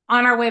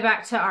 On our way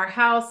back to our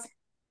house,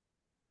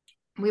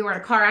 we were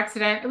in a car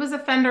accident. It was a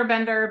fender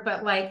bender,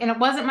 but like, and it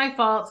wasn't my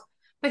fault.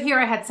 But here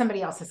I had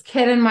somebody else's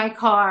kid in my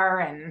car,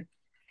 and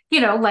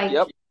like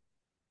Yep.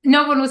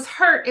 no one was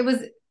hurt. It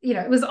was,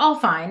 it was all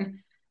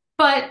fine.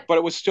 But, But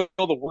it was still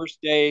the worst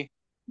day.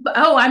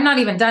 oh, I'm not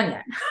even done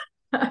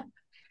yet.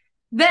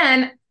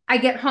 Then I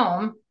get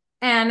home,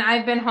 and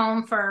I've been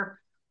home for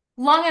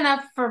long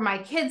enough for my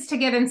kids to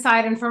get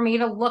inside and for me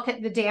to look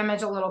at the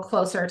damage a little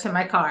closer to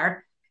my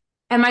car.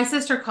 And my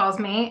sister calls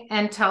me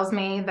and tells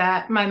me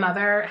that my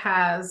mother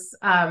has,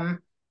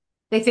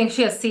 they think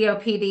she has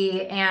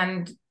COPD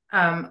and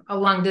a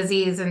lung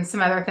disease and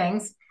some other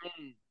things.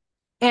 Mm.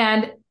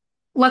 And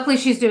luckily,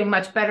 she's doing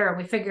much better.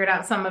 We figured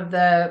out some of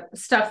the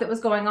stuff that was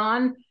going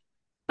on,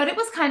 but it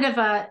was kind of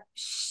a,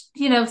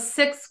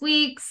 6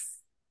 weeks,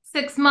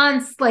 6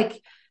 months,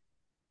 like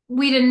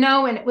we didn't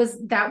know. And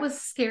that was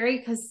scary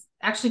because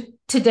actually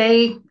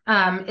today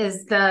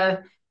is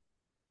the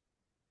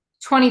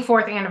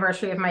 24th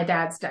anniversary of my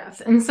dad's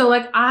death. And so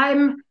like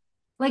I'm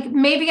like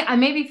maybe I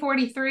may be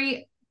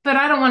 43, but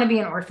I don't want to be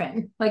an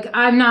orphan. Like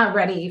I'm not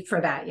ready for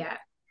that yet.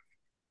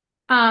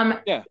 Um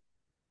Yeah.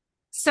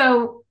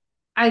 so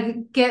I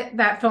get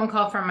that phone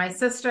call from my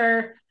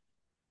sister.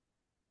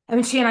 I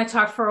mean, she and I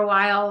talked for a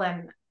while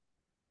and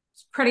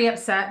was pretty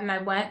upset, and I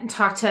went and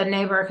talked to a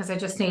neighbor because I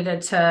just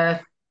needed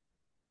to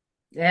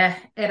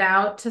it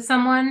out to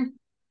someone.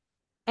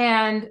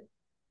 And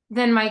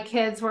then my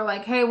kids were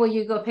like, "Hey, will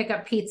you go pick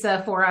up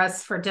pizza for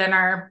us for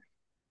dinner?"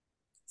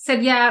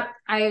 Said, "Yeah."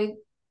 I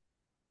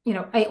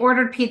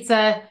ordered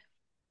pizza,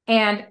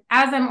 and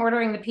as I'm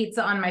ordering the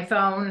pizza on my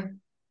phone,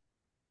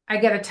 I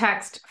get a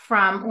text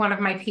from one of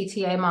my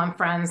PTA mom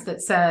friends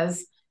that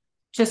says,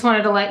 "Just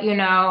wanted to let you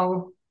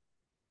know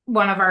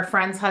one of our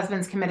friends'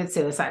 husbands committed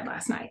suicide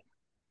last night."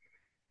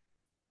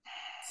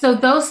 So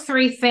those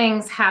three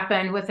things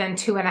happened within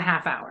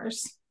 2.5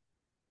 hours.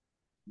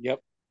 Yep.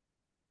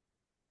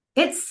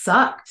 It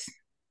sucked.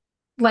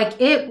 Like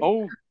it,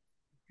 Oh,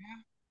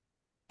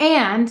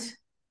 and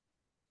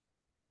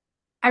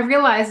I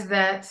realized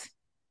that,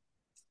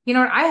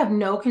 I have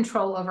no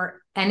control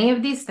over any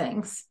of these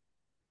things.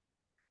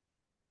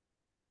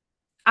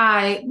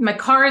 My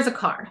car is a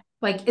car.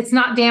 Like it's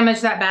not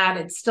damaged that bad.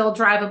 It's still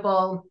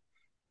drivable.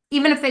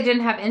 Even if they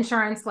didn't have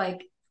insurance,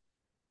 like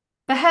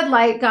the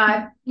headlight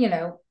got,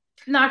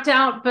 knocked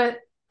out, but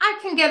I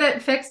can get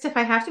it fixed if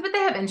I have to, but they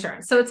have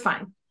insurance, so it's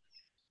fine.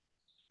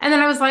 And then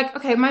I was like,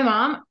 okay, my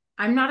mom,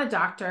 I'm not a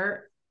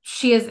doctor.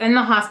 She is in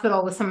the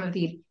hospital with some of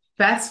the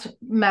best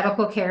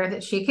medical care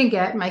that she can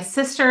get. My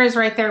sister is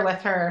right there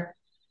with her.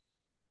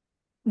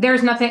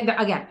 There's nothing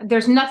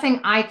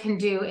I can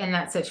do in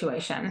that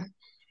situation.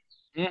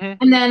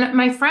 mm-hmm. And then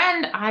my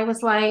friend, I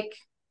was like,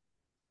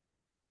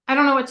 I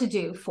don't know what to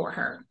do for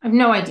her. I have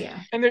no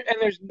idea.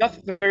 There's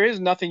nothing. There is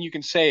nothing you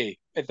can say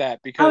at that Oh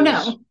because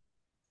no.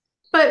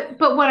 But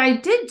what I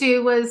did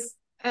do was,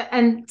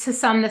 and to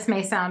some this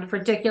may sound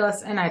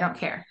ridiculous, and I don't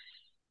care.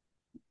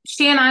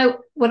 She and I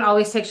would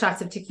always take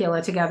shots of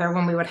tequila together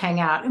when we would hang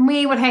out, and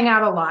we would hang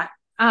out a lot.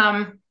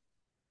 Um,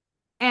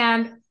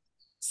 and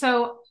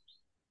so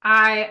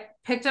I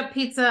picked up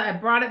pizza, I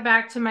brought it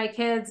back to my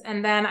kids,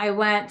 and then I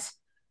went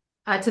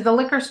to the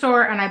liquor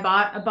store and I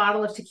bought a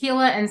bottle of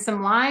tequila and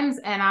some limes,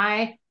 and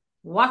I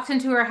walked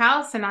into her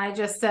house and I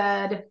just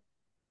said,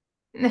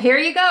 "Here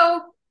you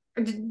go.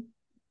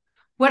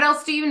 What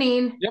else do you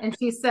need?" yep, And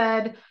she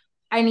said,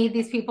 "I need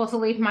these people to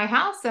leave my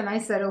house." And I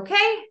said,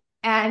 "Okay."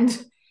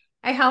 And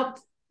I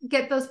helped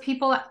get those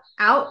people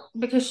out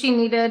because she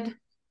needed,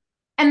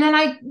 and then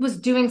I was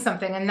doing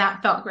something and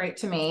that felt great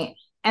to me.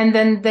 And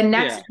then the yeah,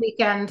 next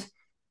weekend,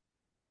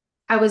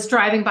 I was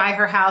driving by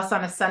her house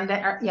on a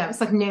Sunday. Yeah, it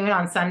was like noon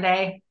on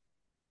Sunday,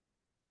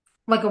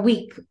 like a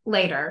week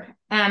later.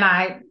 And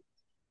I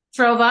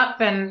drove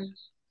up, and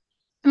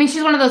I mean,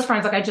 she's one of those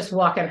friends, like I just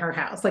walk in her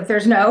house. Like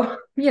there's no,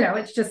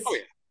 it's oh just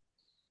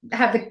yeah,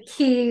 have the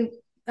key,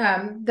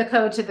 the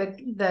code to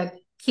the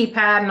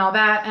keypad and all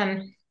that,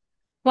 and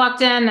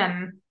walked in,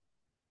 and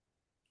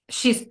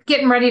she's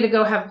getting ready to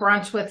go have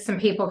brunch with some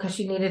people because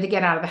she needed to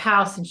get out of the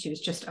house, and she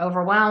was just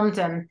overwhelmed.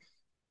 And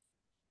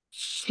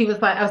I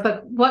was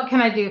like, "What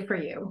can I do for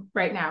you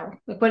right now?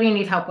 Like, what do you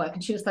need help with?"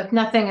 And she was like,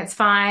 "Nothing. It's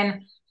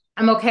fine.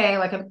 I'm okay.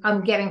 Like,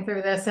 I'm getting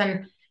through this."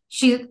 And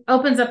she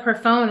opens up her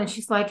phone and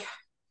she's like,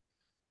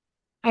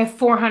 "I have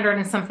 400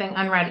 and something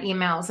unread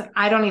emails.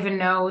 I don't even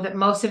know that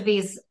most of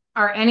these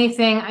are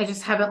anything. I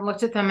just haven't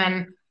looked at them."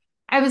 And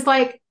I was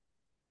like,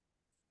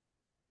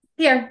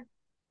 "Here."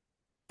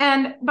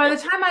 And by yep.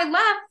 the time I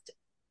left,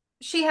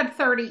 she had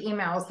 30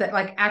 emails that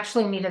like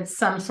actually needed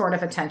some sort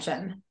of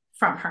attention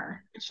from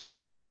her. It's,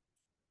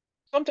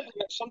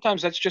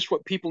 sometimes that's just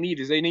what people need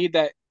is they need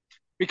that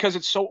because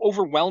it's so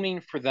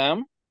overwhelming for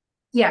them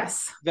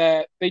Yes.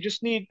 that they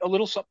just need a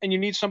little something. And you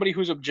need somebody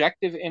who's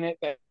objective in it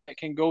that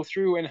can go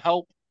through and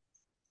help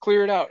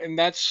clear it out. And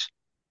that's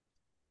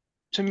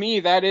to me,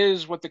 that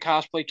is what the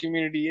cosplay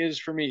community is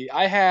for me.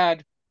 I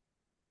had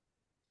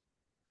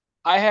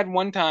I had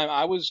one time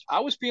I was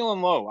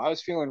feeling low. I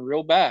was feeling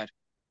real bad.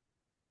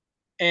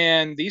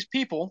 And these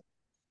people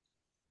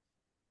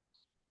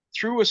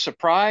threw a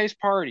surprise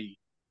party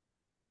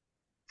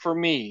for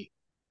me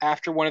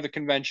after one of the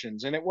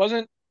conventions. And it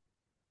wasn't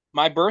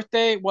my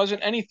birthday, it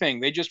wasn't anything.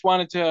 They just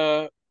wanted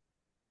to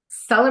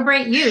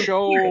Celebrate you.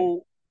 Period.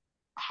 show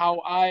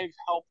how I've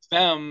helped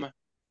them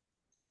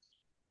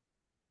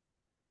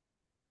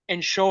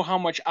and show how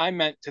much I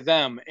meant to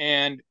them.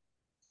 And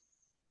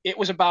it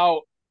was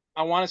about,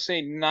 I want to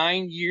say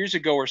 9 years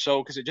ago or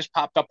so, because it just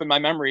popped up in my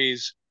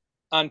memories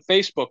on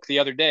Facebook the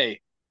other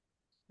day.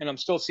 And I'm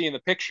still seeing the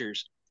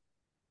pictures.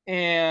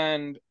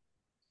 And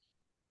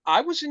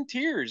I was in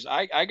tears.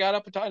 I got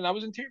up and I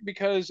was in tears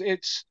because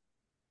it's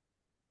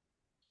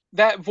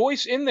that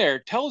voice in there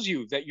tells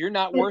you that you're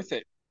not worth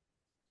it.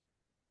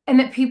 And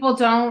that people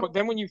don't. But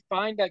then when you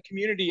find that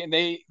community and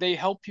they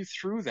help you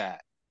through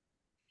that.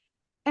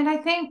 And I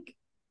think,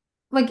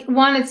 like,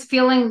 one, it's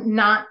feeling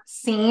not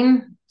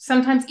seen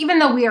sometimes, even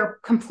though we are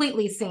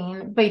completely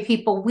seen by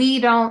people, we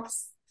don't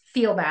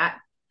feel that.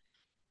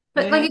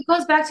 But like, Mm-hmm. it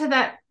goes back to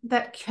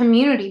that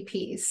community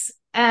piece.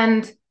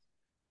 And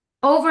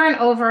over and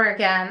over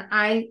again,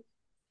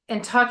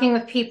 in talking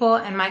with people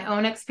and my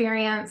own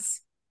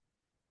experience,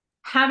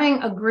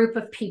 having a group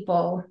of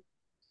people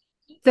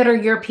that are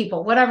your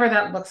people, whatever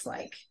that looks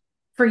like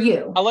for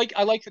you. I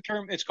like the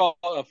term. It's called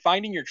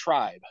finding your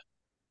tribe.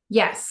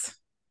 Yes.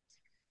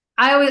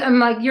 I'm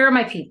like, you're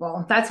my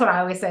people. That's what I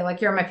always say.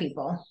 Like, you're my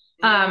people.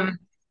 Mm-hmm.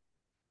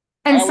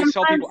 I And always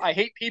tell sometimes, people I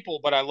hate people,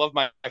 but I love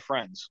my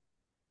friends.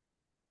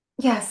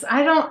 yes,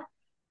 I don't,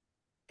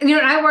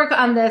 I work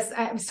on this.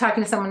 I was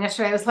talking to someone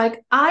yesterday. I was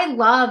like, I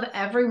love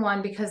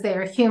everyone because they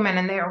are human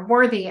and they are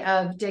worthy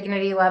of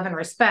dignity, love, and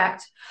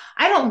respect.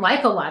 I don't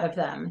like a lot of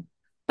them,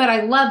 but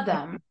I love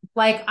them.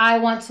 Like, I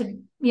want to,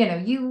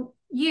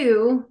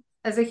 you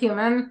as a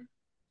human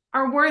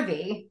are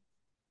worthy.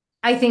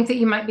 I think that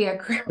you might be a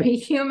crappy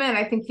human.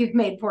 I think you've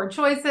made poor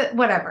choices,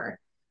 whatever.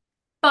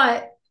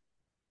 But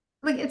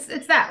like, it's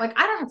that. Like,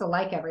 I don't have to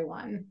like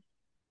everyone,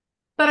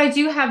 but I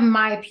do have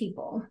my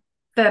people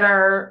that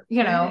are,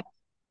 Mm-hmm.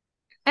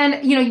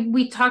 and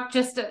we talked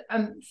just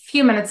a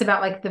few minutes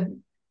about like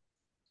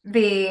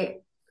the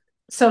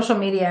social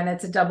media, and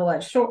it's a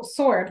double-edged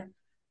sword.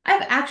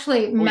 I've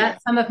actually Oh yeah,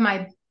 met some of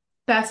my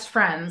best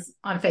friends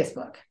on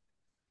Facebook.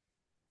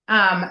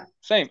 Um,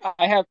 same.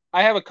 I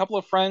have a couple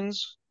of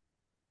friends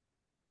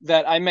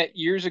that I met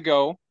years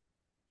ago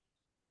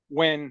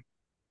when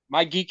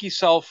my geeky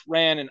self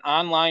ran an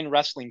online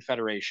wrestling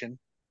federation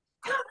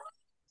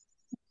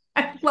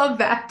I love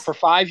that. for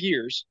 5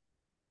 years.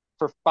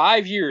 For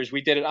 5 years,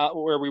 we did it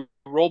where we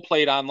role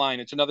played online.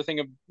 It's another thing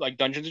of like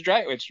Dungeons and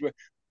Dragons.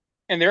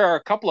 And there are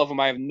a couple of them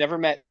I have never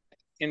met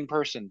in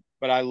person,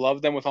 but I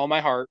love them with all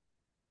my heart.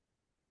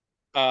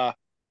 Uh,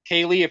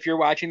 Kaylee, if you're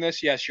watching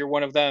this, yes, you're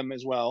one of them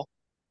as well.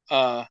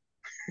 Uh,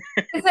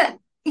 Is it,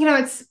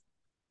 it's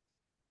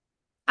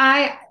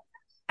I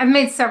I've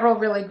made several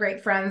really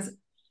great friends.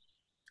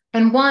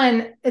 And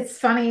one, it's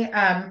funny,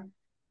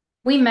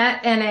 we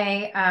met in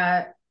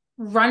a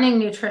running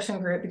nutrition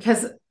group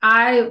because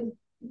I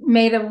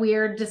made a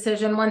weird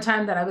decision one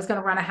time that I was going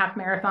to run a half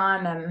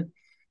marathon. And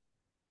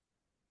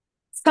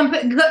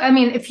I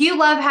mean, if you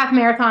love half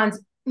marathons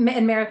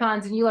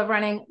and you love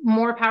running,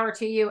 more power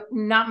to you.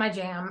 Not my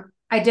jam.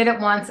 I did it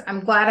once.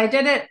 I'm glad I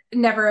did it.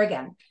 Never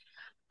again.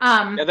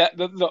 yeah, Um,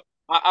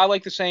 I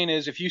like the saying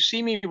is if you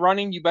see me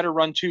running, you better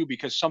run too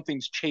because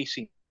something's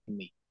chasing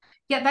me.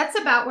 yeah, that's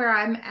about where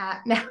I'm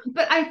at now.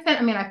 But I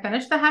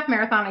finished the half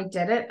marathon. I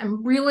did it.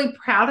 I'm really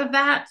proud of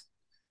that.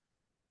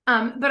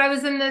 But I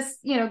was in this,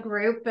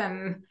 group,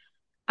 and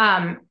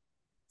um,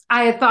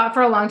 I had thought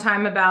for a long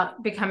time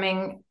about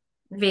becoming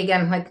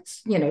vegan, like,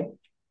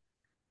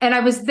 and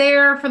I was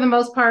there for the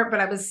most part, but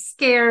I was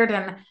scared,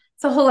 and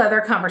it's a whole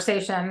other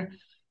conversation.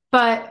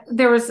 But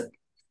there was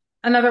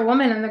another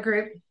woman in the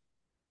group.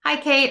 Hi,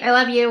 Kate. I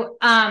love you.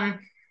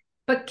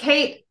 But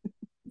Kate,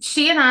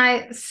 she and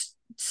I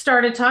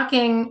started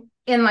talking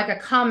in like a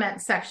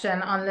comment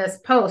section on this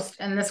post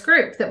in this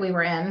group that we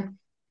were in.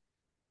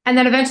 And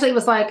then eventually it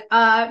was like,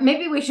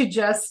 maybe we should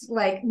just,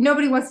 like,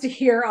 nobody wants to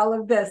hear all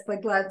of this.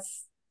 Like,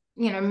 let's,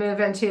 move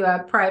into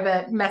a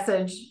private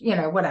message,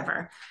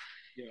 whatever.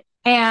 Yeah.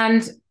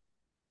 And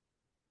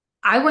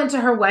I went to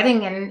her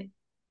wedding in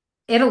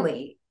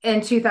Italy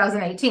in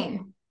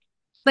 2018.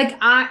 Like,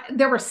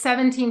 there were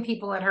 17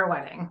 people at her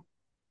wedding.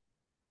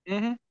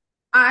 Mm-hmm.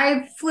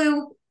 I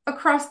flew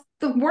across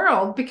the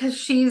world because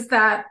she's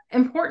that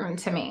important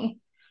to me.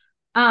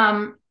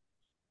 Um,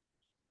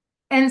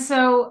 and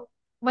so,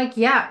 like,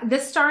 yeah,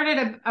 this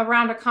started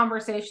around a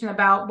conversation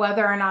about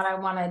whether or not I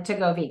wanted to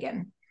go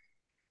vegan.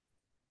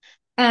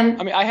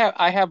 I And mean,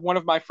 I have one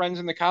of my friends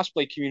in the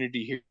cosplay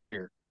community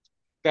here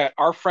that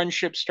our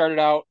friendship started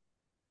out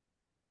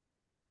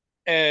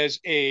as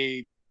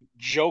a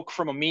joke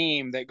from a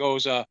meme that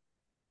goes,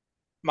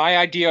 my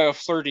idea of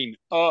flirting,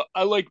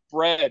 I like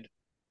bread.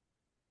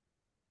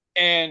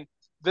 And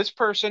this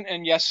person,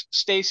 and yes,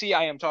 Stacy,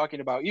 I am talking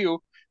about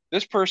you.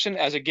 This person,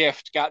 as a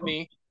gift, got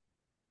me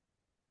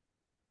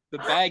the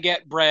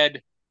baguette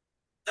bread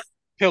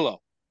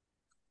pillow.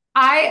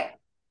 I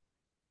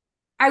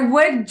I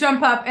would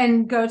jump up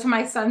and go to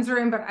my son's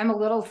room, but I'm a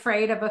little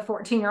afraid of a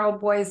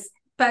 14-year-old boy's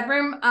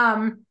bedroom.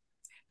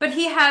 But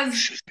he has,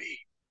 Should be.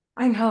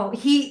 I know,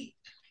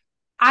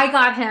 I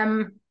got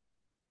him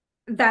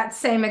that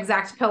same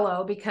exact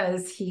pillow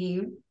because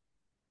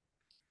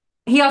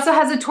he also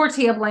has a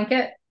tortilla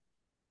blanket.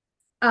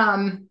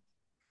 Um,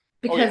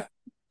 Oh because yeah.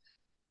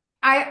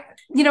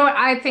 you know what,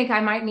 I think I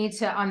might need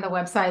to on the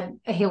website,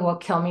 he will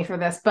kill me for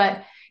this,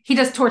 but he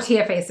does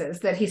tortilla faces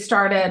that he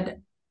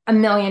started a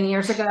million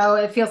years ago.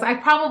 It feels I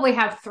probably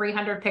have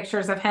 300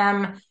 pictures of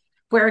him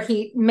where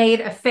he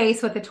made a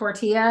face with a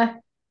tortilla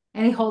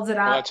and he holds it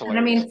Oh, up. that's And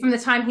I hilarious. mean, from the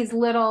time he's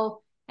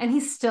little, and he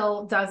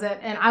still does it.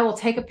 And I will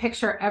take a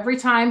picture every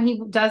time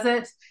he does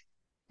it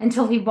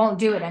until he won't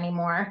do it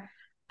anymore.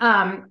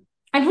 Um,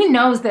 and he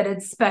knows that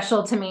it's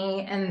special to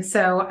me. And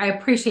so I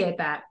appreciate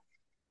that.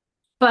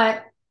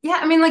 But yeah,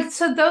 I mean, like,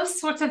 so those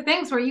sorts of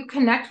things where you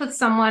connect with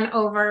someone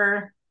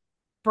over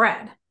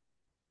bread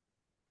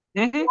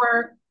Mm-hmm.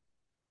 or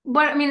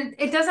what, I mean,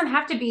 it doesn't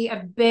have to be a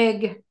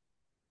big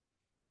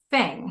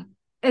thing.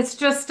 It's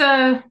just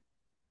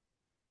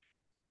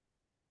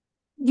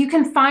you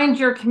can find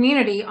your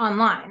community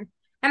online.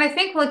 And I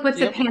think like with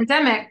the Yep.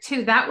 pandemic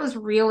too, that was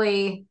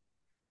really,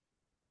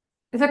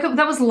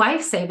 that was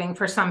life-saving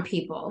for some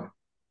people.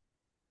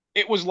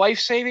 It was life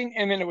saving,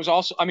 and then it was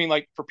also, I mean,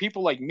 like for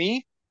people like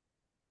me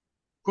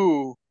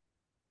who,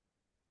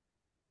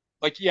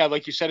 like, yeah,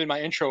 like you said in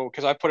my intro,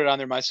 because I put it on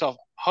there myself,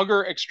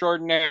 hugger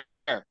extraordinaire,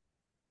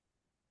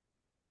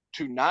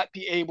 to not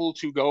be able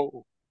to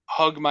go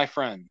hug my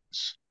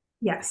friends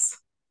Yes.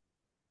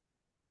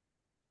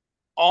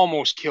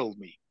 almost killed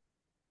me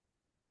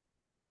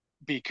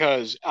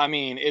because I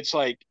mean, it's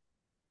like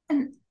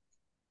And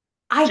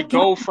I to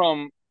get, go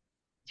from,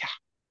 yeah,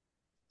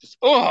 just,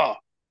 ugh.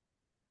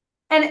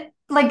 and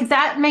like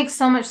that makes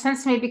so much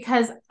sense to me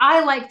because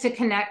I like to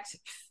connect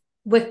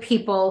with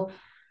people.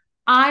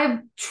 I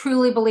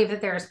truly believe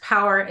that there is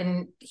power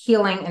in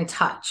healing and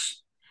touch.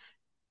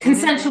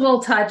 Mm-hmm.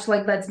 Consensual touch,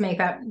 like let's make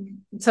that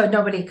so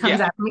nobody comes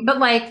Yeah. at me. But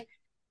like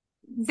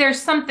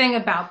there's something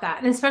about that,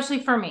 and especially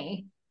for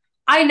me.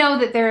 I know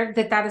that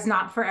that is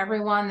not for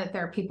everyone, that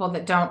there are people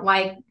that don't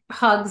like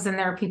hugs and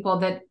there are people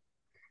that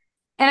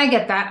and I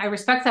get that. I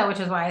respect that, which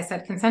is why I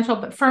said consensual.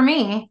 But for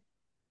me,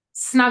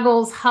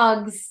 snuggles,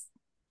 hugs,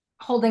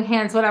 holding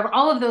hands, whatever,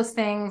 all of those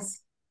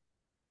things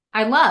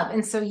I love.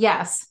 And so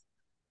yes,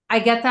 I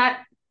get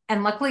that.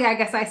 And luckily, I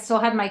guess I still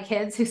had my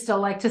kids who still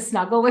like to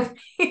snuggle with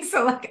me.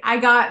 So like I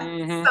got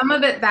Mm-hmm. some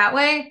of it that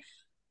way.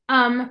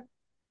 Um,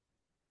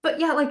 but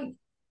yeah, like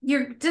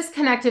you're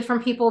disconnected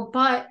from people,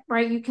 but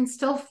right, you can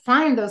still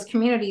find those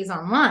communities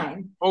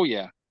online. Oh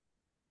yeah.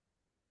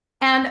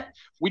 And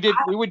We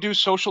would do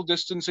social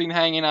distancing,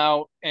 hanging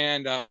out,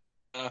 and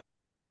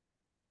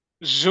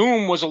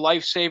Zoom was a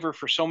lifesaver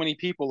for so many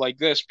people like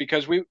this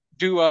because we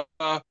do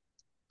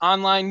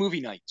online movie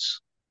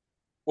nights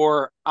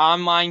or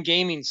online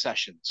gaming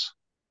sessions.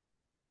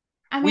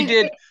 I We mean,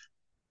 did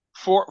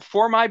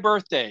for my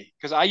birthday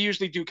because I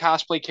usually do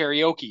cosplay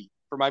karaoke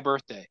for my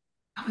birthday.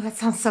 oh, that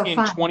sounds so In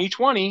fun.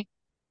 2020,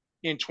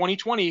 in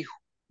 2020,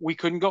 we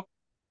couldn't go.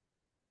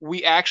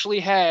 We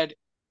actually had,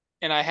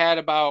 and I had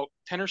about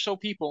 10 or so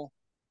people.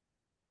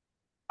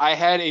 I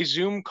had a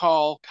Zoom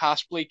call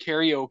cosplay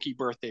karaoke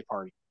birthday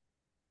party.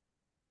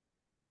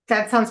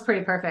 That sounds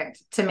pretty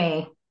perfect to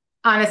me.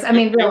 Honest, I It,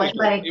 mean, it really, was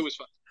great. like, It was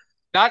fun.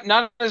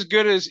 Not as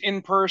good as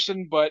in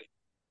person, but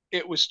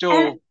it was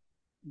and still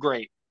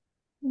great.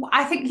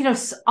 I think, you know,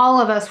 all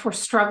of us were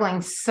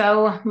struggling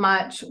so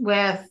much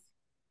with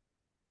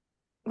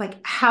like,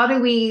 how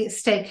do we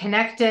stay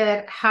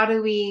connected? How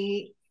do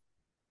we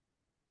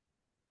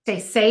stay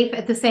safe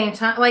at the same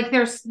time? Like,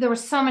 there were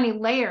so many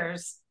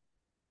layers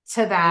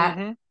to that.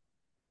 Mm-hmm.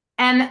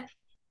 And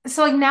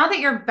so, like, now that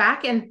you're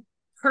back in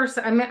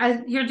person, I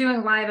mean, you're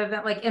doing live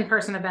event, like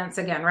in-person events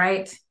again,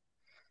 right?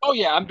 Oh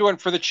yeah, I'm doing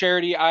for the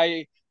charity.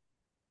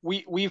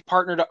 We've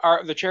partnered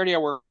the charity I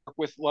work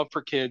with, Love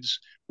for Kids.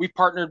 We've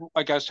partnered,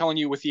 like I was telling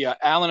you, with the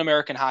Allen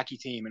American hockey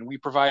team, and we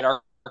provide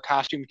our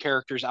costume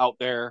characters out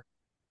there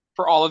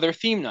for all of their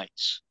theme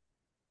nights.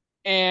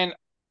 And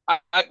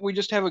we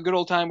just have a good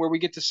old time where we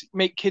get to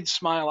make kids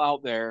smile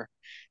out there.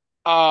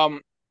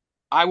 Um,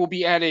 I will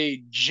be at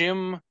a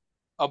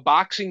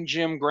boxing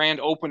gym grand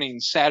opening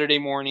Saturday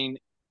morning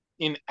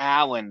in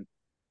Allen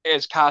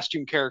as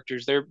costume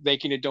characters. They're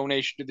making a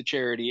donation to the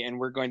charity, and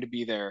we're going to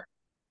be there.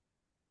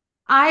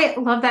 I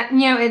love that. You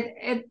know,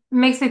 it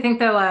makes me think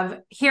though of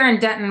here in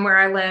Denton where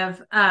I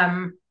live.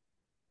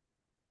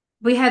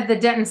 We had the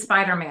Denton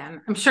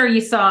Spider-Man. I'm sure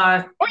you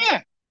saw Oh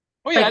yeah,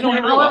 oh yeah, like I know him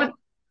him real all well. over.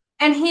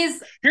 And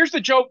he's Here's the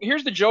joke.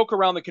 Here's the joke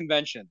around the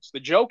conventions. The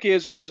joke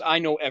is I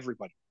know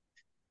everybody.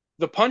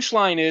 The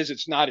punchline is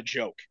it's not a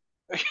joke.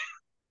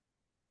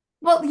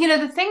 well, you know,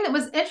 the thing that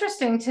was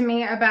interesting to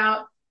me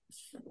about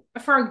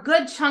for a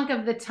good chunk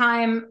of the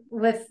time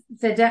with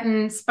the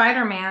Denton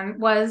Spider-Man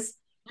was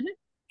Mhm.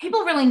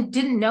 people really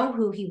didn't know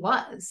who he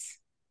was.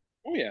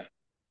 Oh yeah.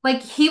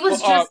 Like he Well,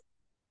 was just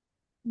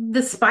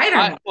the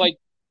I Spider-Man. like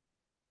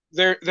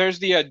there's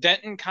the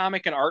Denton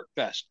Comic and Art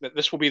Fest that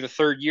this will be the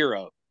third year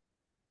of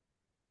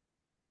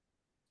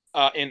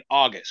in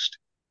August.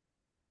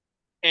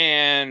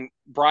 And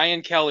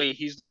Brian Kelly,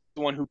 he's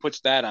the one who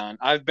puts that on.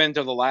 I've been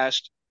to the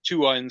last two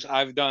ones.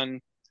 I've done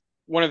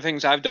one of the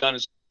things I've done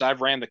is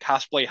I've ran the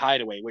cosplay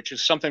hideaway, which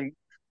is something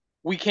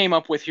we came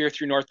up with here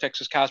through North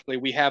Texas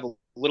Cosplay. We have a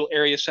little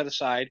area set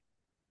aside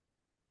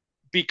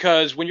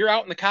because when you're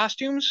out in the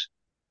costumes,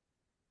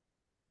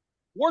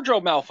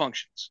 wardrobe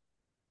malfunctions.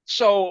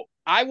 So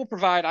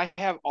I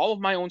have all of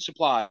my own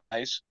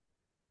supplies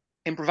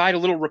and provide a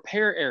little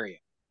repair area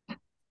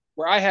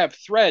where I have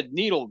thread,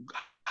 needle,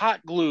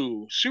 hot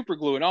glue, super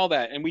glue, and all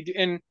that.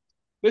 And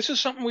this is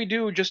something we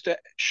do just to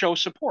show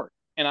support.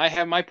 And I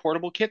have my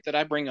portable kit that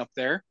I bring up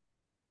there,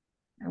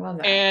 I love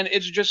that. and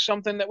it's just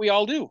something that we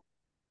all do.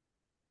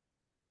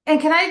 And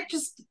can I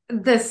just,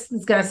 this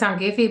is going to sound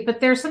goofy, but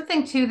there's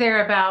something too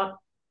there about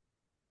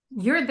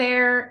you're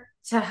there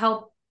to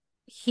help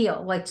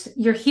heal. Like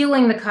you're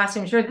healing the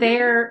costumes. You're Mhm.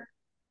 there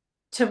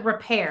to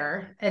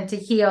repair and to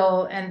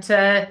heal and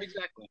to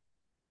Exactly.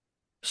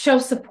 show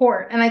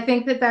support. And I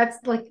think that that's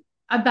like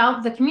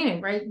about the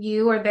community, right?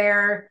 You are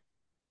there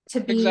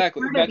to be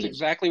Exactly. part of That's each.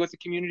 exactly what the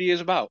community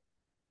is about.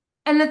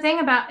 And the thing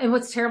about and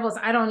what's terrible is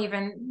I don't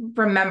even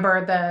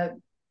remember the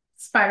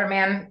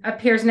Spider-Man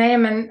appears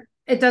name, and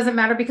it doesn't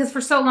matter because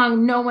for so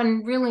long no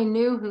one really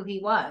knew who he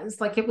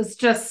was. Like it was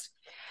just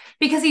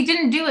because he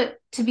didn't do it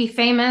to be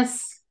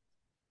famous.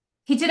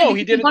 He did it No,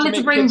 because he he did it to wanted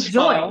to make bring kids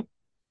joy. smile.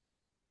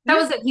 That Yeah.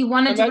 was it. He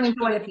wanted And to bring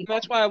joy to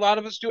that's people. why a lot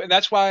of us do it. And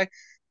that's why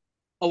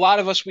a lot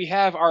of us we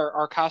have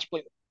our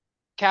cosplay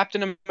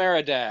Captain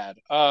Ameridad,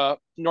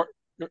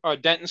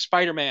 Denton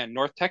Spider-Man,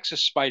 North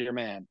Texas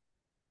Spider-Man,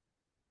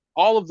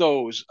 all of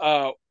those.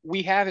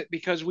 We have it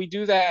because we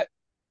do that.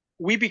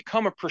 We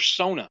become a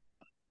persona.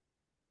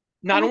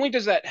 Not And only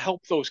does that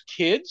help those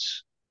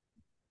kids,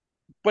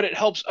 but it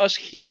helps us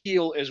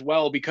heal as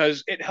well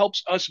because it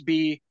helps us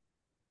be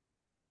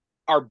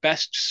our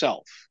best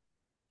self.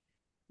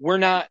 We're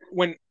not,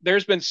 when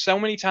there's been so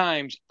many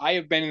times I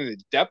have been in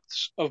the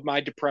depths of my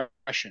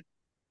depression,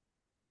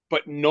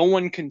 but no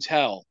one can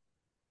tell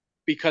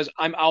because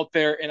I'm out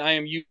there and I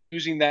am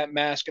using that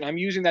mask and I'm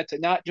using that to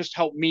not just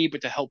help me,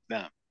 but to help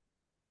them.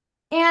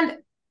 and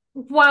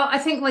while I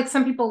think like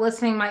some people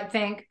listening might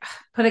think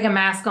putting a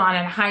mask on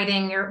and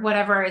hiding your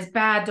whatever is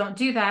bad, don't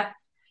do that.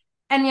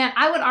 And yet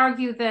I would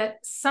argue that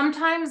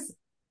sometimes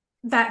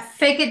that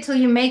fake it till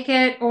you make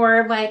it,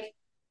 or like,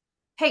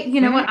 hey,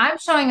 you know what? Mm-hmm, I'm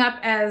showing up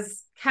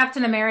as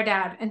Captain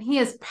Ameridad, and he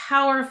is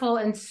powerful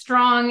and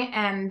strong,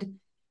 and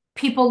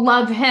people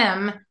love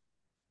him.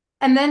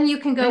 And then you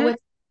can go mm-hmm. with,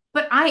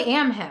 but I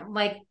am him.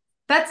 Like,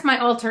 that's my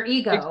alter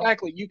ego.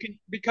 Exactly. You can,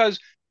 because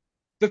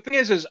the thing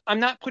is I'm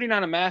not putting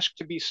on a mask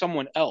to be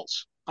someone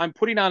else. I'm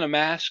putting on a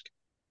mask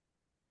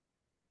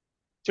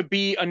to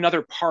be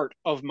another part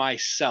of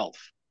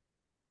myself.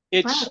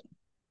 Right.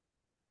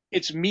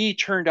 It's me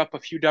turned up a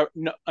few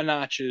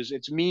notches.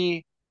 It's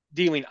me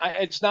dealing.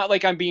 It's not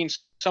like I'm being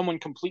someone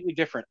completely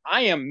different.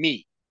 I am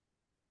me,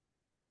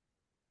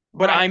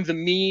 but Right. I'm the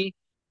me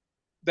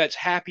that's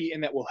happy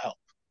and that will help.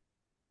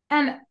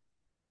 And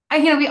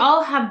we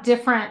all have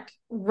different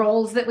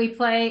roles that we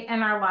play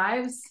in our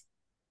lives,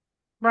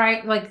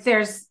 right? Like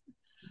there's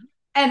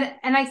and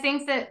I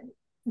think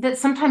that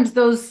sometimes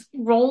those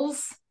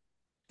roles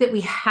that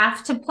we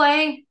have to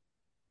play,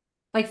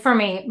 like for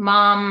me,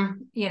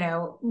 mom,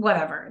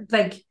 whatever.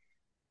 Like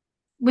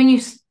when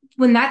you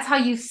when that's how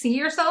you see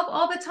yourself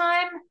all the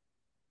time,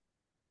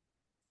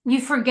 you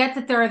forget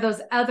that there are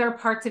those other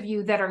parts of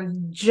you that are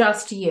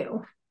just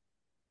you.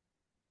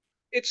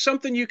 It's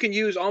something you can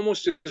use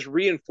almost as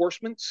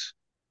reinforcements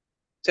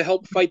to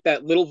help fight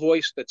that little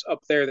voice that's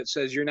up there that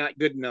says you're not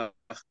good enough.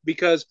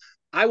 Because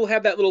I will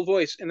have that little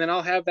voice, and then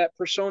I'll have that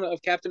persona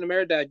of Captain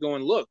Ameridad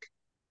going,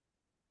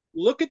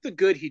 look at the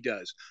good he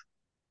does.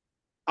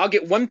 I'll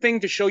get one thing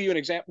to show you an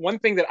example, one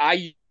thing that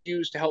I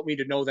use to help me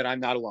to know that I'm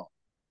not alone.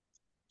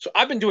 So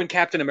I've been doing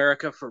Captain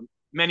America for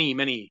many,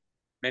 many,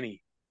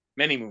 many,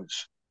 many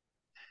moons.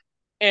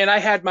 And I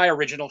had my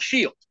original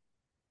shield.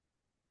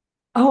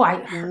 Oh,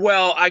 I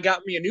Well, I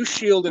got me a new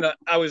shield and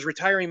I was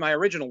retiring my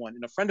original one,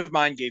 and a friend of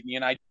mine gave me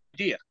an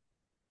idea.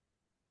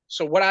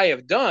 So what I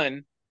have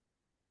done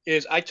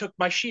is I took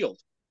my shield,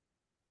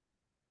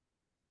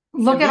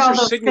 look and at these all are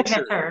those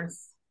signature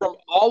signatures. from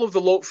all of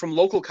the from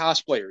local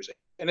cosplayers,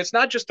 and it's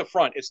not just the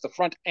front; it's the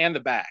front and the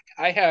back.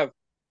 I have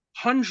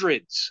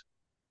hundreds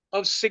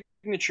of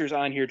signatures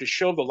on here to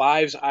show the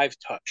lives I've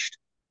touched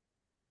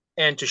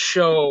and to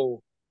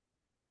show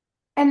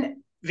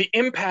And the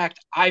impact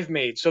I've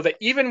made, so that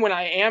even when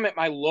I am at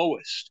my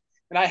lowest,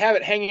 and I have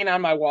it hanging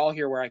on my wall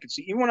here where I can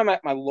see, even when I'm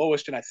at my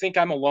lowest and I think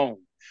I'm alone,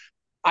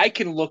 I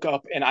can look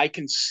up and I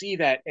can see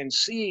that and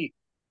see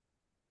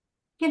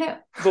you know,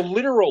 the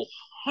literal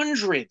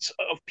hundreds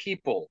of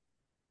people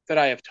that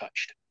I have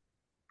touched.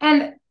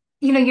 and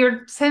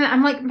you're saying that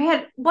I'm like,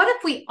 man, what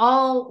if we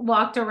all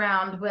walked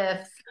around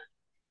with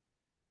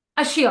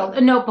a shield,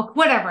 a notebook,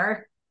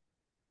 whatever,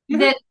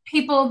 Mm-hmm. that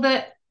people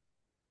that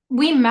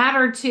we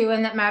matter to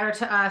and that matter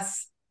to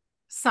us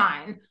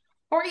sign.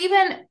 Or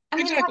even, I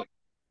mean, Exactly.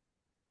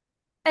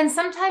 and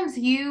sometimes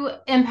you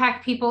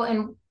impact people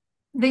and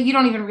that you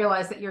don't even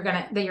realize that you're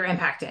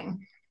impacting.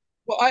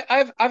 Well,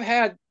 I've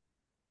had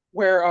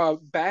where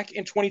back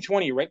in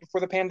 2020, right before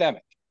the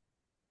pandemic,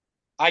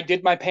 I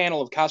did my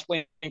panel of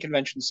cosplay and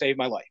convention Save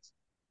My Life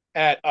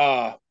at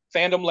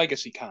Fandom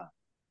Legacy Con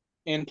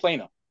in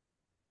Plano.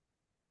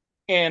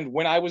 And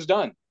when I was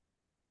done,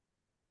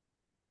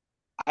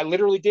 I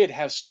literally did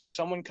have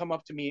someone come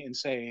up to me and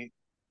say,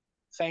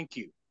 "Thank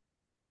you.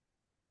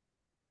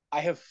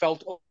 I have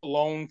felt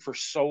alone for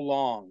so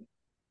long."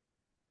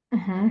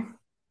 Mm-hmm.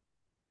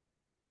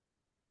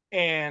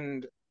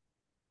 And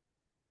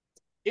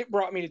it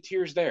brought me to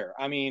tears there.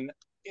 I mean,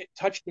 it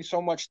touched me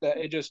so much that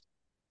it just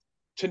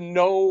to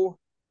know,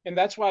 and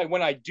that's why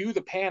when I do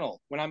the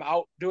panel, when I'm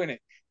out doing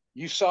it,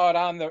 you saw it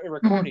on the Mm-hmm.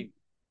 recording.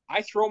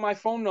 I throw my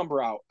phone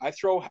number out. I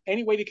throw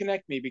any way to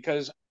connect me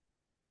because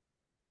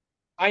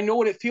I know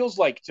what it feels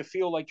like to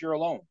feel like you're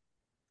alone.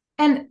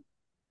 And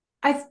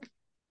I,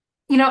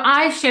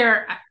 I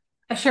share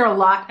a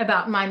lot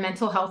about my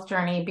mental health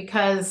journey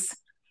because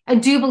I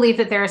do believe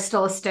that there is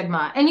still a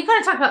stigma. And you kind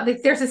of talk about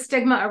like, there's a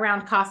stigma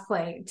around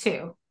cosplay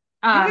too.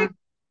 Mm-hmm. Um,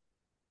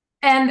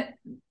 and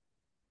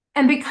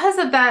and because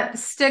of that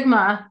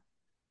stigma,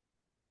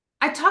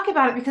 I talk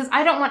about it because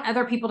I don't want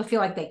other people to feel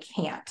like they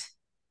can't.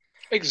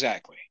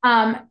 Exactly.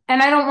 And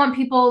I don't want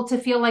people to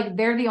feel like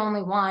they're the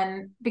only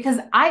one because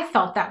I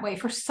felt that way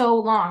for so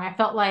long. I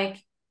felt like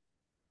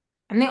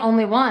I'm the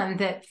only one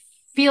that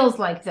feels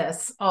like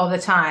this all the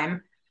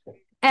time.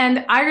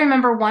 And I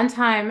remember one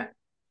time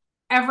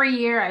every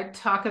year I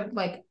talk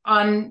like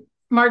on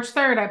March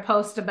 3rd, I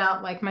post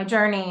about like my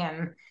journey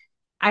and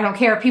I don't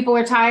care if people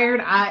are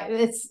tired.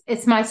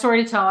 It's my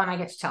story to tell and I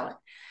get to tell it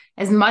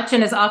as much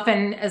and as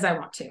often as I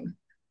want to.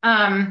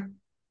 Um,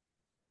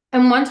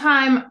 and one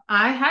time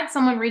I had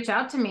someone reach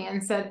out to me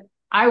and said,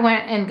 I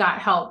went and got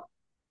help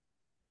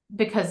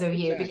because of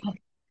you.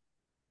 Exactly.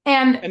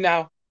 And And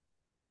now,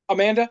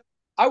 Amanda,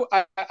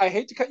 I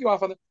hate to cut you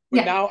off on that, but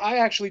yeah, now I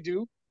actually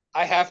do.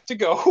 I have to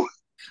go.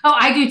 oh,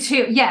 I do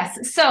too.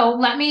 Yes. So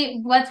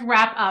let's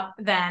wrap up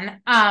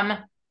then.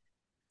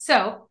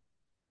 So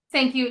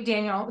thank you,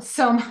 Daniel,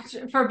 so much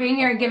for being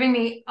here Of and course. giving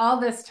me all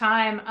this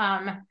time.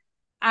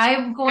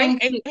 I'm going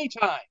to,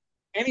 Anytime,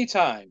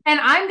 anytime. and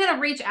I'm going to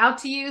reach out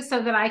to you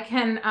so that I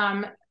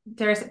can,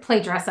 there's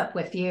play dress up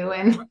with you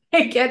and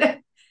get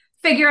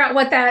figure out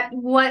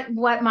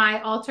what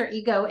my alter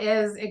ego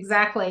is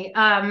exactly.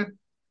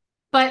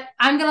 But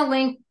I'm going to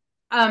link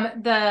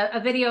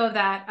a video of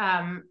that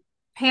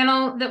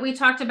panel that we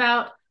talked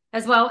about,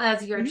 as well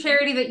as your Mhm.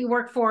 charity that you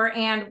work for,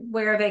 and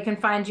where they can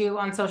find you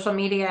on social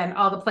media and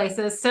all the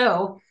places.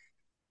 So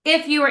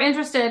if you are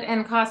interested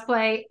in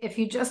cosplay, if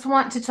you just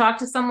want to talk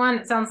to someone,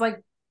 it sounds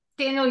like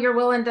Daniel, you're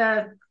willing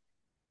to Oh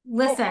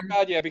my listen.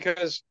 God, yeah,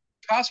 because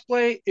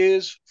cosplay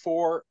is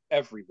for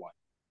everyone.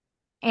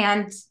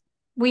 And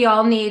we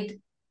all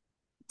need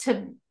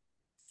to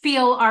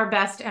feel our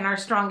best and our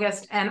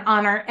strongest and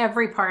honor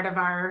every part of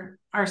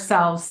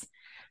ourselves.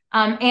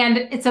 And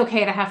it's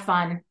okay to have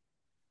fun.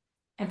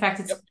 In fact,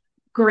 it's Yep.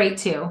 great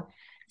too.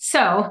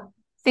 So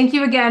thank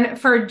you again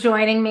for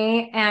joining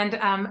me.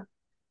 And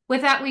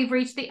with that, we've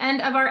reached the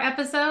end of our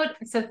episode.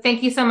 So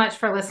thank you so much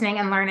for listening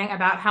and learning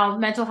about how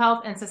mental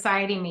health and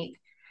society meet.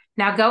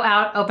 Now go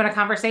out, open a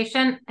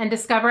conversation, and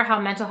discover how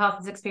mental health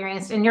is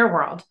experienced in your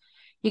world.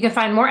 You can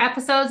find more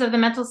episodes of the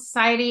Mental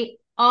Society,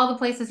 all the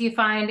places you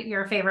find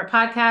your favorite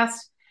podcast.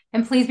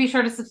 And please be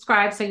sure to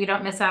subscribe so you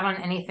don't miss out on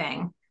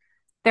anything.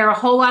 There are a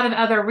whole lot of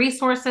other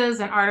resources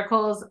and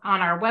articles on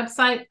our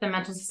website,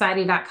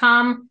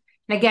 thementalsociety.com.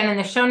 And again, in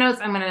the show notes,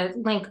 I'm going to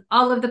link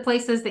all of the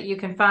places that you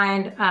can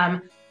find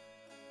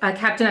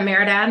Captain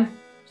Ameridad,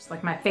 just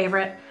like my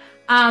favorite.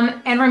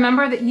 And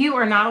remember that you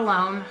are not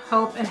alone.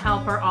 Hope and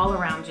help are all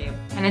around you.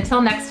 And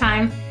until next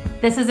time,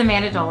 this is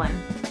Amanda Dolan,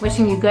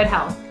 wishing you good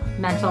health,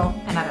 mental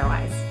and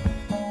otherwise.